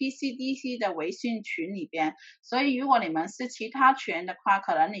我们 PCDC 的微信群里边，所以如果你们是其他群的话，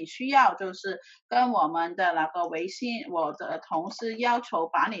可能你需要就是跟我们的那个微信，我的同事要求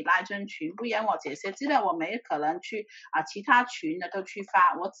把你拉进群，不然我这些资料我没可能去其他群的都去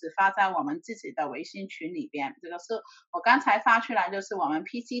发，我只发在我们自己的微信群里边。这个是我刚才发出来，就是我们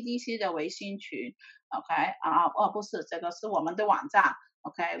PCDC 的微信群 ，OK， 不是，这个是我们的网站。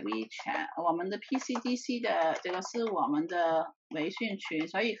OK，WeChat， 我们的 PCDC 的这个是我们的微信群，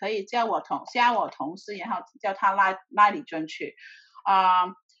所以可以加我同事，然后叫他拉你进去。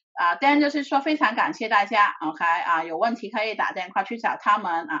当然就是说非常感谢大家 ，OK， 有问题可以打电话去找他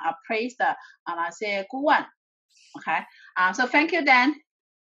们appraise 的那些顾问 ，OK，so thank you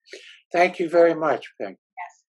Dan。Thank you very much, Pink.